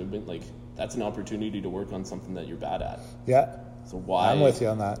gymnastics movement. Like, that's an opportunity to work on something that you're bad at. Yeah. So why? I'm with you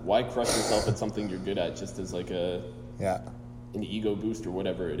on that. Why crush yourself at something you're good at just as like an ego boost or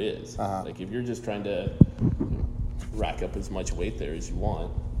whatever it is? Uh-huh. Like, if you're just trying to rack up as much weight there as you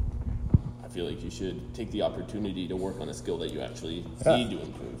want, I feel like you should take the opportunity to work on a skill that you actually need to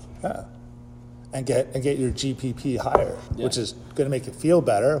improve. Yeah. And get your GPP higher, which is going to make you feel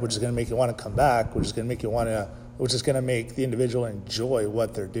better, which is going to make you want to come back, which is going to make the individual enjoy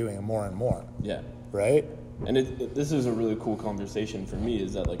what they're doing more and more. Yeah. Right? And this is a really cool conversation for me,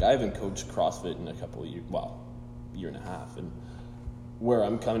 is that, like, I haven't coached CrossFit in a couple of years, year and a half, and where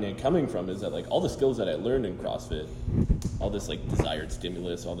I'm coming from is that, like, all the skills that I learned in CrossFit, all this, like, desired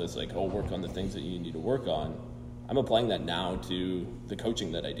stimulus, all this, like, work on the things that you need to work on, I'm applying that now to the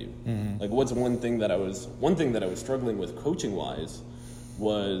coaching that I do. Mm-hmm. Like, what's one thing that I was struggling with coaching wise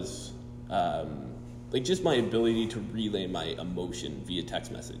was like, just my ability to relay my emotion via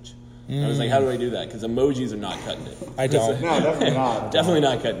text message. I was like, how do I do that? Because emojis are not cutting it. I don't. No, definitely not. Definitely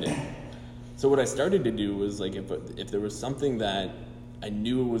not cutting it. So what I started to do was, like, if there was something that I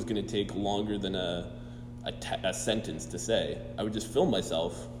knew it was going to take longer than a sentence to say, I would just film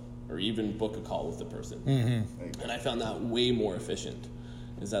myself or even book a call with the person. Mm-hmm. And I found that way more efficient.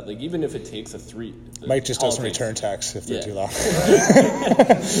 Is that, like, even if it takes Mike just doesn't return texts if they're too long.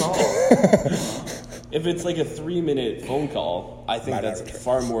 If it's like a 3-minute phone call, I think that's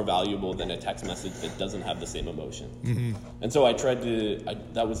far more valuable than a text message that doesn't have the same emotion. Mm-hmm. And so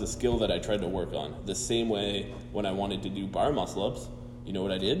that was a skill that I tried to work on. The same way when I wanted to do bar muscle ups, you know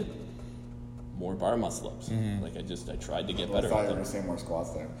what I did? More bar muscle ups. Mm-hmm. Like, I tried to get better. I thought you were going to say more squats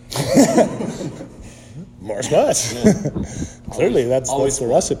there. More squats. Yeah. Clearly, that's the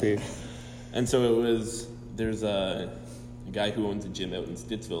recipe. And so there's a guy who owns a gym out in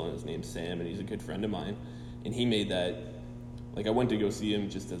Stittsville, and his name's Sam, and he's a good friend of mine. And he made that, like, I went to go see him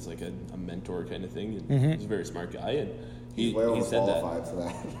just as, like, a mentor kind of thing. And he's a very smart guy, and he said that. For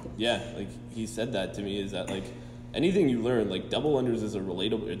that. Yeah, like, he said that to me, is that, like, anything you learn, like, double unders is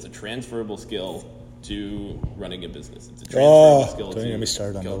it's a transferable skill to running a business. It's a transferable skill. Don't get me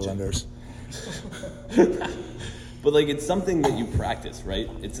started on double unders. But, like, it's something that you practice, right?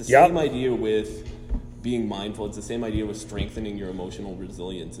 It's the same idea with being mindful. It's the same idea with strengthening your emotional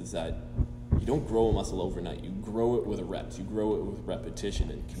resilience, is that you don't grow a muscle overnight. You grow it with reps. You grow it with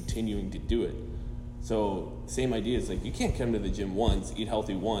repetition and continuing to do it. So same idea. It's like, you can't come to the gym once, eat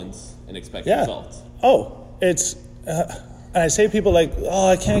healthy once, and expect results. Oh, it's and I say people like,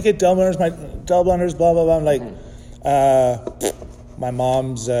 I can't get double unders, blah, blah, blah. I'm like, my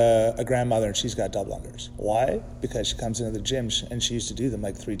mom's a grandmother and she's got double unders. Why? Because she comes into the gym and she used to do them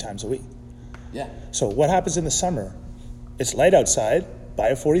like 3 times a week. Yeah. So what happens in the summer? It's light outside, buy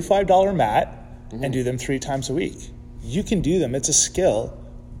a $45 mat and do them 3 times a week. You can do them. It's a skill,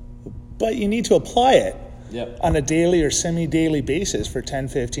 but you need to apply it on a daily or semi-daily basis for 10,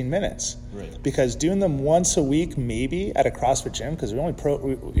 15 minutes. Right. Because doing them once a week, maybe at a CrossFit gym, because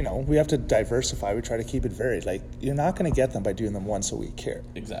we have to diversify. We try to keep it varied. Like, you're not going to get them by doing them once a week here.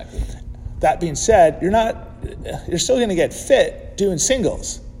 Exactly. That being said, you're still going to get fit doing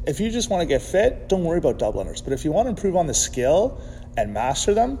singles. If you just want to get fit, don't worry about double unders. But if you want to improve on the skill and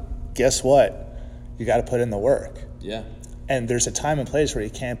master them, guess what? You got to put in the work. Yeah. And there's a time and place where you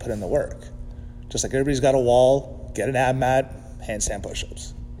can't put in the work. Just like everybody's got a wall, get an ab mat, handstand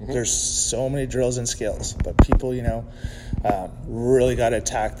push-ups. There's so many drills and skills, but people, really got to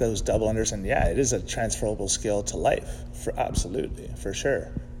attack those double unders. And yeah, it is a transferable skill to life, for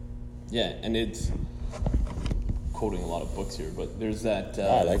sure. Yeah, and it's quoting a lot of books here, but there's that.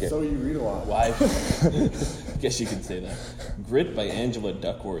 I like it. So you read a lot. Why? I guess you could say that. Grit by Angela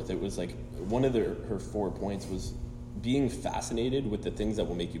Duckworth. It was like one of her 4 points was being fascinated with the things that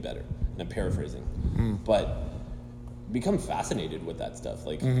will make you better. And I'm paraphrasing, but become fascinated with that stuff.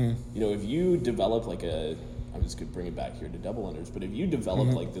 Like, if you develop I'm just gonna bring it back here to double unders, but if you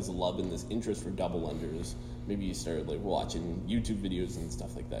develop like this love and this interest for double unders, maybe you start like watching YouTube videos and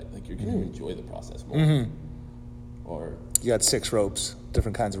stuff like that. Like, you're gonna enjoy the process more. Or you got 6 ropes,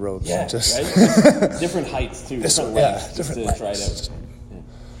 different kinds of ropes. right? Different heights too. Different lengths, just to try it out.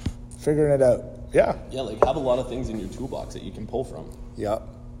 Figuring it out. Yeah. Yeah, like have a lot of things in your toolbox that you can pull from. Yeah.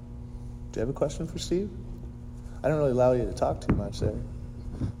 Do you have a question for Steve? I don't really allow you to talk too much there.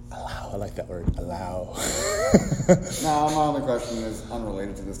 Allow. I like that word. Allow. No, my only question is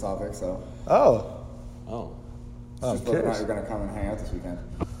unrelated to this topic, so. Oh. Just whether or not you're going to come and hang out this weekend.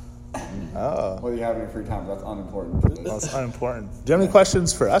 Oh. Whether you have any free time, that's unimportant. Well, it's unimportant. Do you have any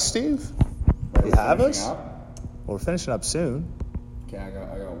questions for us, Steve? You have us? Up? Well, we're finishing up soon. Okay, I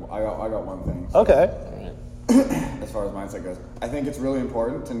got one thing. So. Okay. As far as mindset goes, I think it's really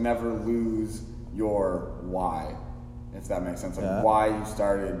important to never lose your why, if that makes sense. Like why you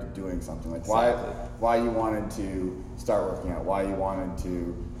started doing something, like why you wanted to start working out, why you wanted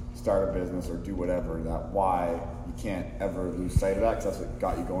to start a business or do whatever. That why, you can't ever lose sight of that, because that's what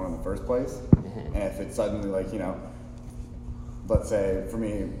got you going in the first place. And if it's suddenly like, let's say for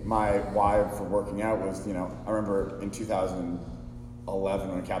me, my why for working out was, I remember in 2011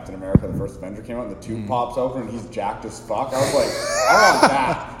 when Captain America, the first Avenger came out, and the tube pops open and he's jacked as fuck. I was like, I want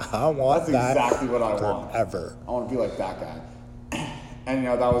that. I want That's that exactly what I want. Ever. I want to be like that guy. And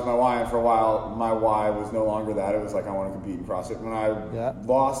that was my why. And for a while, my why was no longer that. It was like, I want to compete in CrossFit. When I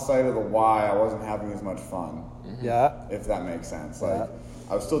lost sight of the why, I wasn't having as much fun. Yeah. If that makes sense. Like,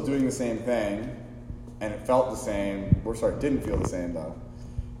 I was still doing the same thing, and it felt the same. It didn't feel the same though.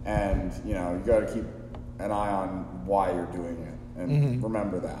 And you got to keep an eye on why you're doing it, and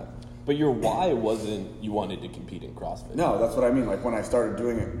remember that. But your why wasn't you wanted to compete in CrossFit. No, that's what I mean. Like when I started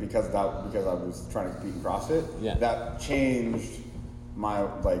doing it because I was trying to compete in CrossFit, that changed my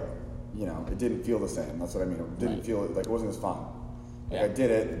it didn't feel the same. That's what I mean. It didn't feel like it wasn't as fun. Like I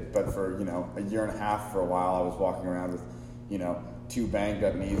did it, but for a year and a half, for a while, I was walking around with 2 banged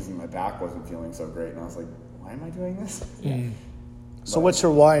up knees and my back wasn't feeling so great, and I was like, why am I doing this? So what's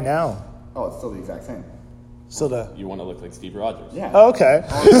your why now? Oh, it's still the exact same. You want to look like Steve Rogers. Yeah. Oh, okay.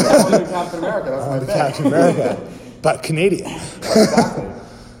 I want to be Captain America. That's my thing. Captain America, but Canadian. Exactly.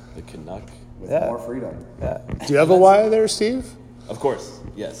 The Canuck. With more freedom. Yeah. Do you have a why there, Steve? Of course,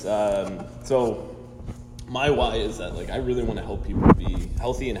 yes. So my why is that I really want to help people be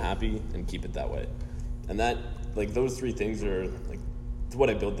healthy and happy and keep it that way. And that those 3 things are it's what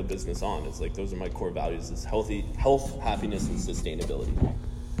I built the business on. It's those are my core values: is health, happiness, and sustainability.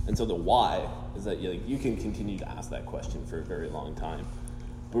 And so the why is that you can continue to ask that question for a very long time.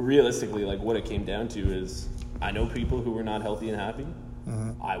 But realistically, what it came down to is I know people who were not healthy and happy.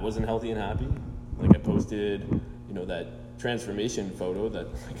 I wasn't healthy and happy. I posted, that transformation photo that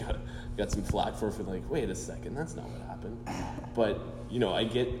I got some flack for wait a second, that's not what happened. But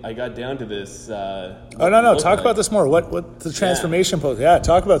I got down to this. No, talk about this more. What the transformation post? Yeah,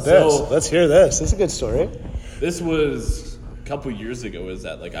 talk about this. So, let's hear this. This is a good story. This was a couple years ago. Is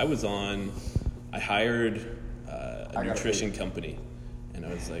that I hired a nutrition company, and I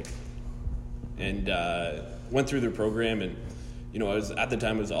was went through their program, and I was at the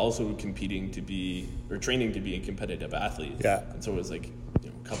time I was also training to be a competitive athlete. Yeah. And so it was a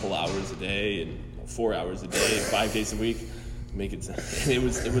couple hours a day and 4 hours a day, 5 days a week. Make it. And it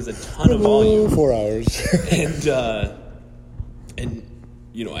was a ton of volume. 4 hours. And,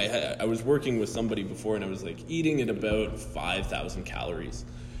 you know, I was working with somebody before, and I was, like, eating at about 5,000 calories.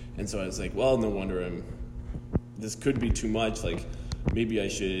 And so I was like, well, no wonder this could be too much. Like, maybe I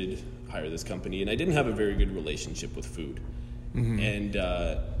should hire this company. And I didn't have a very good relationship with food. And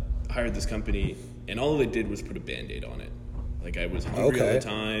hired this company, and all it did was put a Band-Aid on it. Like, I was hungry all the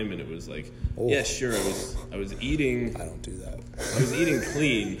time, and it was like, yeah, sure, I was eating. I don't do that. I was eating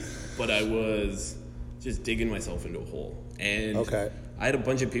clean, but I was just digging myself into a hole. And I had a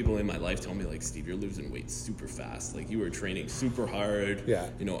bunch of people in my life tell me, like, Steve, you're losing weight super fast. Like, you were training super hard. Yeah.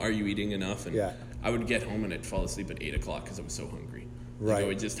 You know, are you eating enough? And I would get home and I'd fall asleep at 8 o'clock because I was so hungry. Right. Like, I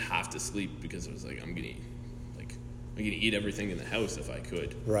would just have to sleep because I was like, I'm gonna eat everything in the house if I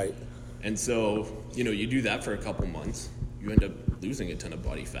could. Right. And so, you know, you do that for a couple months, you end up losing a ton of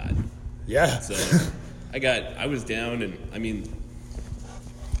body fat. Yeah. So I was down, and I mean, do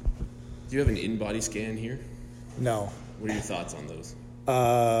you have an in-body scan here? No. What are your thoughts on those?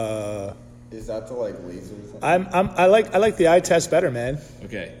 Is that the like laser? I like the eye test better, man.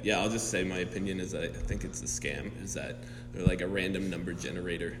 Okay, yeah, I'll just say my opinion is that I think it's a scam. Is that they're like a random number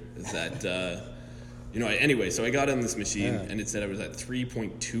generator? Is that you know? Anyway, so I got on this machine, and it said I was at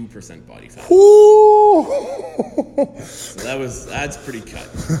 3.2% body fat. Ooh. So that's pretty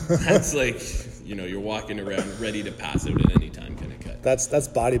cut. That's like, you know, you're walking around ready to pass out at any time kind of cut. That's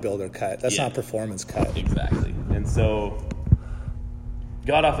bodybuilder cut. That's not performance cut. Exactly. And so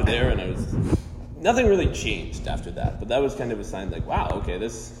got off of there, and nothing really changed after that. But that was kind of a sign, like, wow, okay,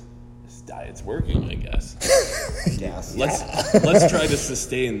 this diet's working, I guess. Yes. Let's try to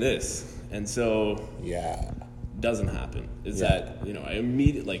sustain this. And so doesn't happen. That, you know, I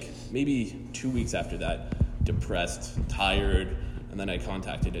immediately, like, maybe 2 weeks after that, depressed, tired, and then I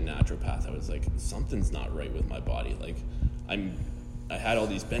contacted a naturopath. I was like, something's not right with my body. Like, I had all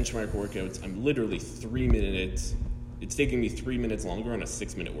these benchmark workouts. I'm literally 3 minutes. It's taking me 3 minutes longer on a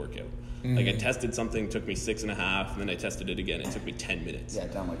 6-minute workout. Like, I tested something, took me 6.5, and then I tested it again. It took me 10 minutes. Yeah,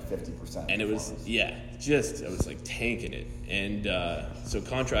 down like 50%. And it was, I was like tanking it. And so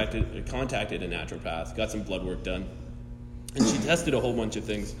contacted a naturopath, got some blood work done. And she tested a whole bunch of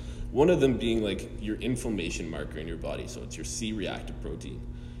things. One of them being like your inflammation marker in your body. So it's your C-reactive protein.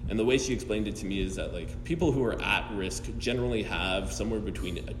 And the way she explained it to me is that, like, people who are at risk generally have somewhere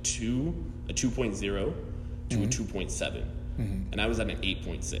between a 2.0 to a 2.7. And I was at an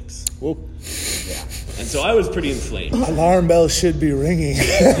 8.6. Whoa. Yeah. And so I was pretty inflamed. Alarm bell should be ringing.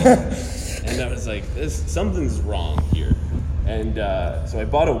 And I was like, something's wrong here. And so I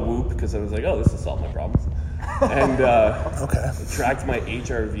bought a Whoop because I was like, this will solve my problems. And tracked my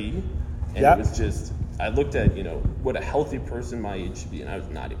HRV. And it was just, I looked at, you know, what a healthy person my age should be, and I was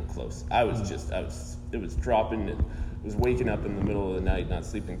not even close. It was dropping, and I was waking up in the middle of the night, not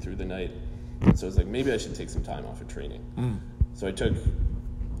sleeping through the night. And so I was like, maybe I should take some time off of training. So I took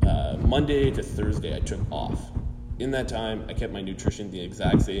Monday to Thursday, I took off. In that time, I kept my nutrition the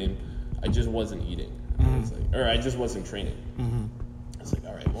exact same. I just wasn't eating. I just wasn't training. I was like,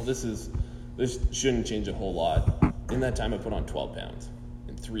 all right, well, this shouldn't change a whole lot. In that time, I put on 12 pounds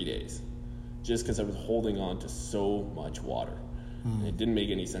in 3 days, just because I was holding on to so much water. And it didn't make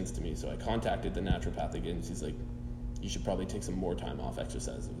any sense to me. So I contacted the naturopath again. She's like, you should probably take some more time off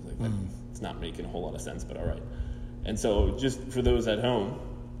exercise. I was like, it's not making a whole lot of sense, but all right. And so just for those at home,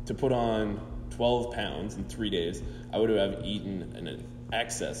 to put on 12 pounds in 3 days, I would have eaten an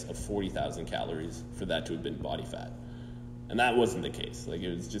excess of 40,000 calories for that to have been body fat. And that wasn't the case. Like,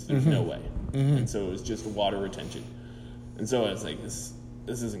 it was just, there's no way. And so it was just water retention. And so I was like, this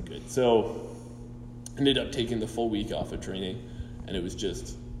isn't good. So ended up taking the full week off of training, and it was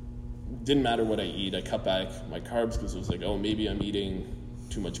just, didn't matter what I eat. I cut back my carbs because it was like, maybe I'm eating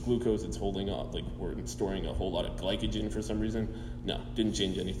too much glucose. It's holding up, like, we're storing a whole lot of glycogen for some reason. No, didn't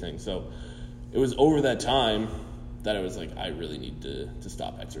change anything. So it was over that time that I was like, I really need to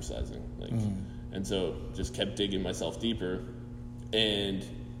stop exercising. Like, and so just kept digging myself deeper, and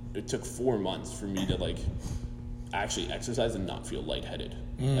it took 4 months for me to, like, actually exercise and not feel lightheaded.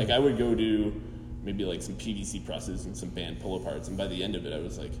 Like, I would go do maybe like some PVC presses and some band pull aparts, and by the end of it, I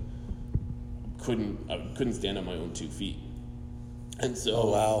was like, I couldn't stand on my own 2 feet. And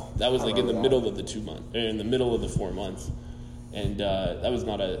so that was like in the middle of the 2 months, in the middle of the 4 months, and that's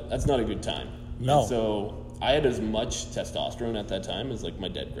not a good time. No. And so I had as much testosterone at that time as, like, my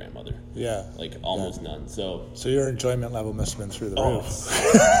dead grandmother. Yeah. Like, almost none. So your enjoyment level must have been through the roof.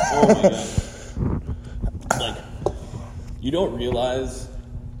 Oh my god. Like, you don't realize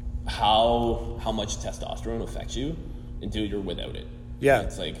how much testosterone affects you until you're without it. Yeah.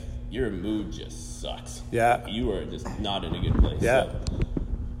 It's like your mood just sucks. Yeah. You are just not in a good place. Yeah.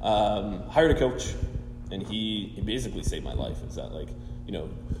 So, hired a coach. and he basically saved my life. Is that like, you know,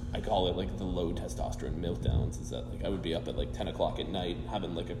 I call it like the low testosterone meltdowns. Is that like I would be up at like 10 o'clock at night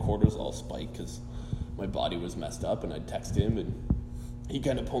having like a cortisol spike because my body was messed up, and I'd text him and he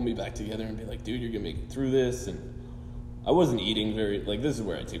kind of pulled me back together and be like, dude, you're gonna make it through this. And I wasn't eating like, this is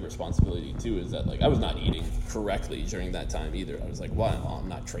where I take responsibility too, is that like I was not eating correctly during that time either. I was like, well, I'm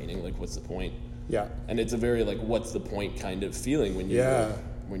not training, like what's the point? Yeah. And it's a very like, what's the point kind of feeling when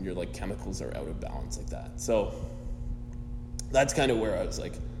when your like chemicals are out of balance like that. So that's kind of where I was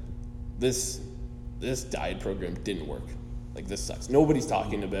like, this diet program didn't work. Like, this sucks. Nobody's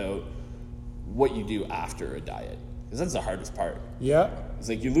talking about what you do after a diet, because that's the hardest part. Yeah. It's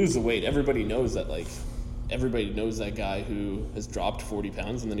like you lose the weight. Everybody knows that, like, everybody knows that guy who has dropped 40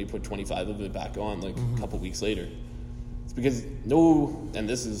 pounds and then he put 25 of it back on like a couple weeks later. It's because and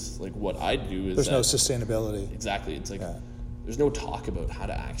this is like what I do is there's no sustainability. Exactly. It's like there's no talk about how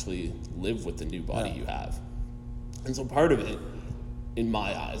to actually live with the new body you have. And so part of it, in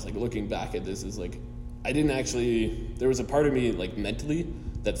my eyes, like looking back at this, is like there was a part of me like mentally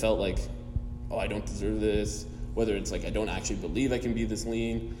that felt like, oh, I don't deserve this, whether it's like I don't actually believe I can be this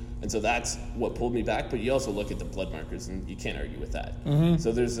lean. And so that's what pulled me back. But you also look at the blood markers and you can't argue with that. Mm-hmm.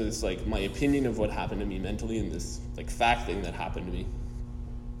 So there's this like my opinion of what happened to me mentally and this like fact thing that happened to me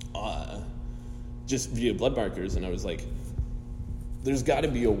just via blood markers. And I was like, there's got to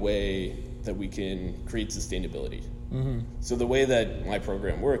be a way that we can create sustainability. Mm-hmm. So the way that my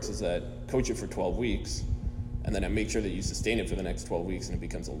program works is that coach it for 12 weeks, and then I make sure that you sustain it for the next 12 weeks and it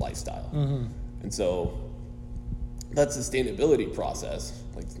becomes a lifestyle. Mm-hmm. And so that sustainability process,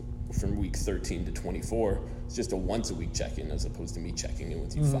 like from week 13 to 24, it's just a once a week check-in as opposed to me checking in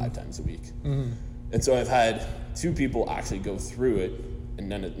with you 5 times a week. Mm-hmm. And so I've had 2 people actually go through it, and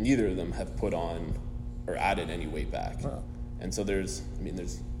neither of them have put on or added any weight back. Wow. And so there's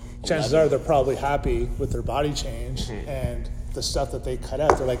chances are they're probably happy with their body change, and the stuff that they cut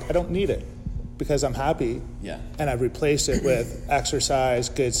out, they're like, I don't need it because I'm happy. Yeah. And I've replaced it with exercise,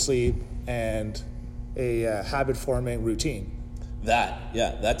 good sleep, and a habit-forming routine.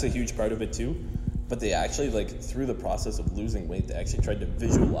 That's a huge part of it too. But they actually, like, through the process of losing weight, they actually tried to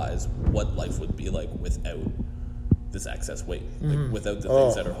visualize what life would be like without this excess weight, like without the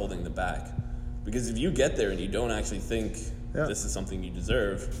things that are holding them back. Because if you get there and you don't actually think this is something you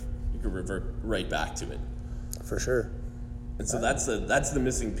deserve, you could revert right back to it. For sure. And so that's the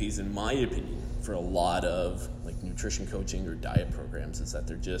missing piece, in my opinion, for a lot of like nutrition coaching or diet programs, is that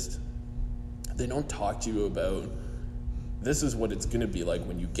they don't talk to you about, this is what it's going to be like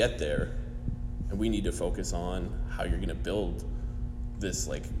when you get there, and we need to focus on how you're going to build this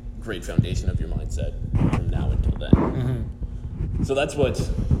like great foundation of your mindset from now until then. Mm-hmm. So that's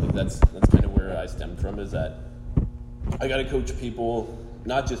kind of where I stemmed from, is that I got to coach people,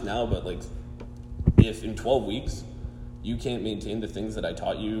 not just now, but like if in 12 weeks you can't maintain the things that I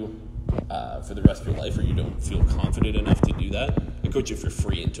taught you for the rest of your life, or you don't feel confident enough to do that, I coach you for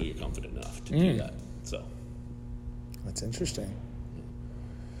free until you're confident enough to do that. So that's interesting.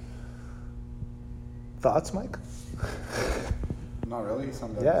 Thoughts, Mike? Not really.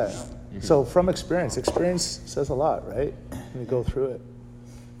 Yeah. So from experience says a lot, right? When you go through it.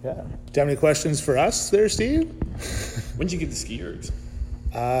 Yeah. Do you have any questions for us there, Steve? When did you get the ski ergs?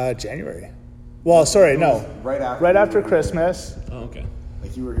 January. Well, sorry, no. Right after Christmas. Oh, okay.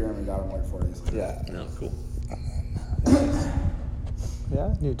 Like you were here and we got them like 4 days later. Yeah. No, cool.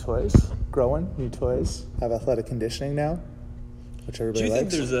 Yeah, new toys. Growing, new toys. Have athletic conditioning now, which everybody likes.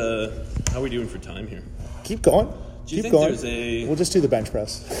 Do you think there's how are we doing for time here? Keep going. Do you Keep think going. there's We'll just do the bench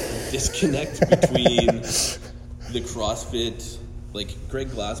press. Disconnect between the CrossFit, like Greg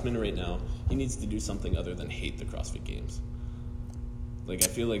Glassman right now, he needs to do something other than hate the CrossFit Games. Like, I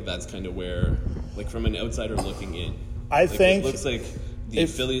feel like that's kind of where, like, from an outsider looking in, I think it looks like the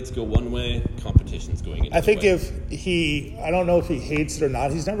affiliates go one way, competition's going another way. I think I don't know if he hates it or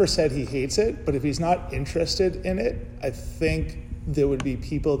not. He's never said he hates it, but if he's not interested in it, I think there would be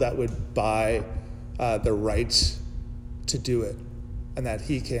people that would buy the rights to do it, and that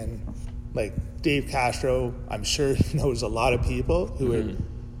he can, like Dave Castro, I'm sure he knows a lot of people who would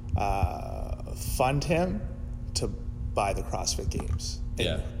fund him to buy the CrossFit Games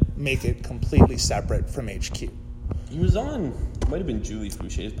and make it completely separate from HQ. He was on, it might have been Julie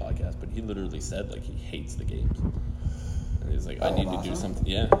Foucher's podcast, but he literally said, like, he hates the games. And he's like, I need to do something.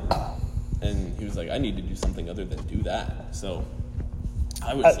 Yeah. And he was like, I need to do something other than do that. So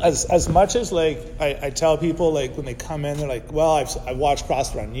I was as much as, like, I tell people, like, when they come in, they're like, well, I watched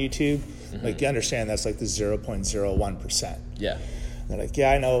CrossFit on YouTube. Mm-hmm. Like, you understand that's like the 0.01%. Yeah. And they're like,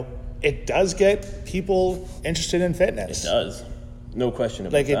 yeah, I know. It does get people interested in fitness. It does. No question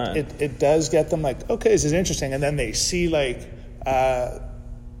about that. It does get them like, okay, this is interesting. And then they see like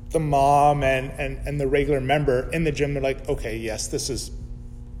the mom and the regular member in the gym. They're like, okay, yes, this is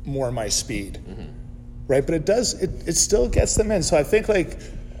more my speed. Mm-hmm. Right? But it still gets them in. So I think like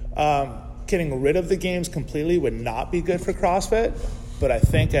getting rid of the games completely would not be good for CrossFit. But I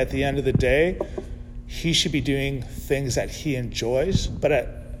think at the end of the day, he should be doing things that he enjoys. But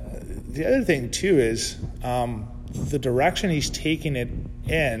the other thing too is the direction he's taking it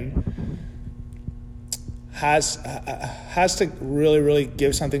in has to really, really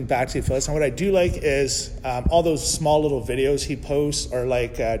give something back to the affiliates. And what I do like is all those small little videos he posts, or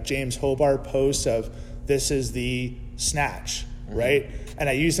like James Hobart posts of this is the snatch, mm-hmm. right? And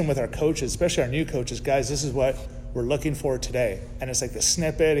I use them with our coaches, especially our new coaches. Guys, this is what we're looking for today. And it's like the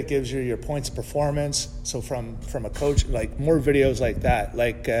snippet, it gives you your points of performance. So from a coach, like more videos like that,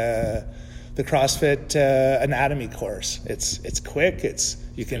 like the CrossFit anatomy course. It's quick.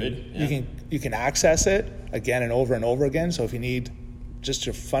 You can access it again and over again. So if you need just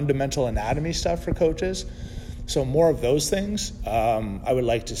your fundamental anatomy stuff for coaches, so more of those things I would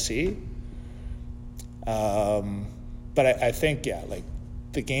like to see. But I think like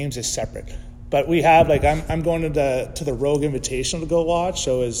the games is separate. But we have like I'm going to the Rogue Invitational to go watch.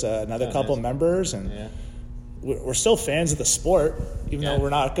 So is another couple of members, and we're still fans of the sport, even though we're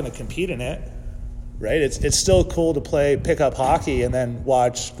not going to compete in it. Right? It's still cool to play pickup hockey and then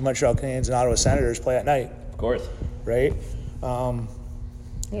watch the Montreal Canadiens and Ottawa Senators play at night. Of course. Right?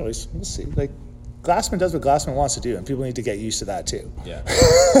 Anyways, we'll see. Like Glassman does what Glassman wants to do, and people need to get used to that too. Yeah.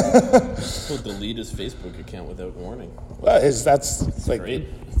 He'll delete his Facebook account without warning. Well, that's like great.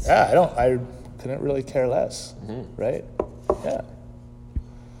 Yeah, I couldn't really care less. Mm-hmm. Right? Yeah.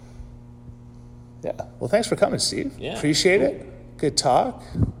 Yeah. Well, thanks for coming, Steve. Yeah. Appreciate it. Good talk.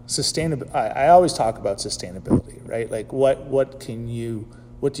 Sustainability. I always talk about sustainability, right? Like what do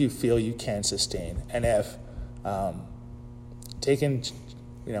you feel you can sustain? And if taking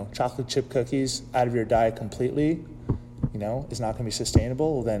chocolate chip cookies out of your diet completely, is not going to be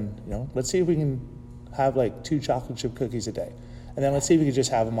sustainable, well then, let's see if we can have like 2 chocolate chip cookies a day. And then let's see if we can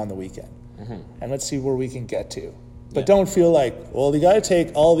just have them on the weekend. Mm-hmm. And let's see where we can get to. But don't feel like, well, you got to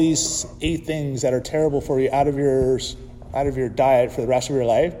take all these 8 things that are terrible for you out of your diet for the rest of your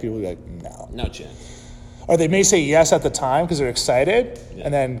life. People will be like, no chance. Or they may say yes at the time because they're excited,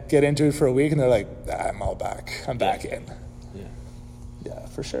 and then get into it for a week and they're like, I'm all back. I'm back in. Yeah,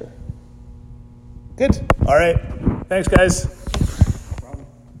 for sure. Good. All right. Thanks, guys. No problem.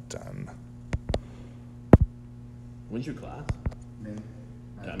 Done. When's your class? Me.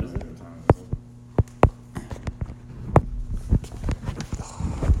 Time is it?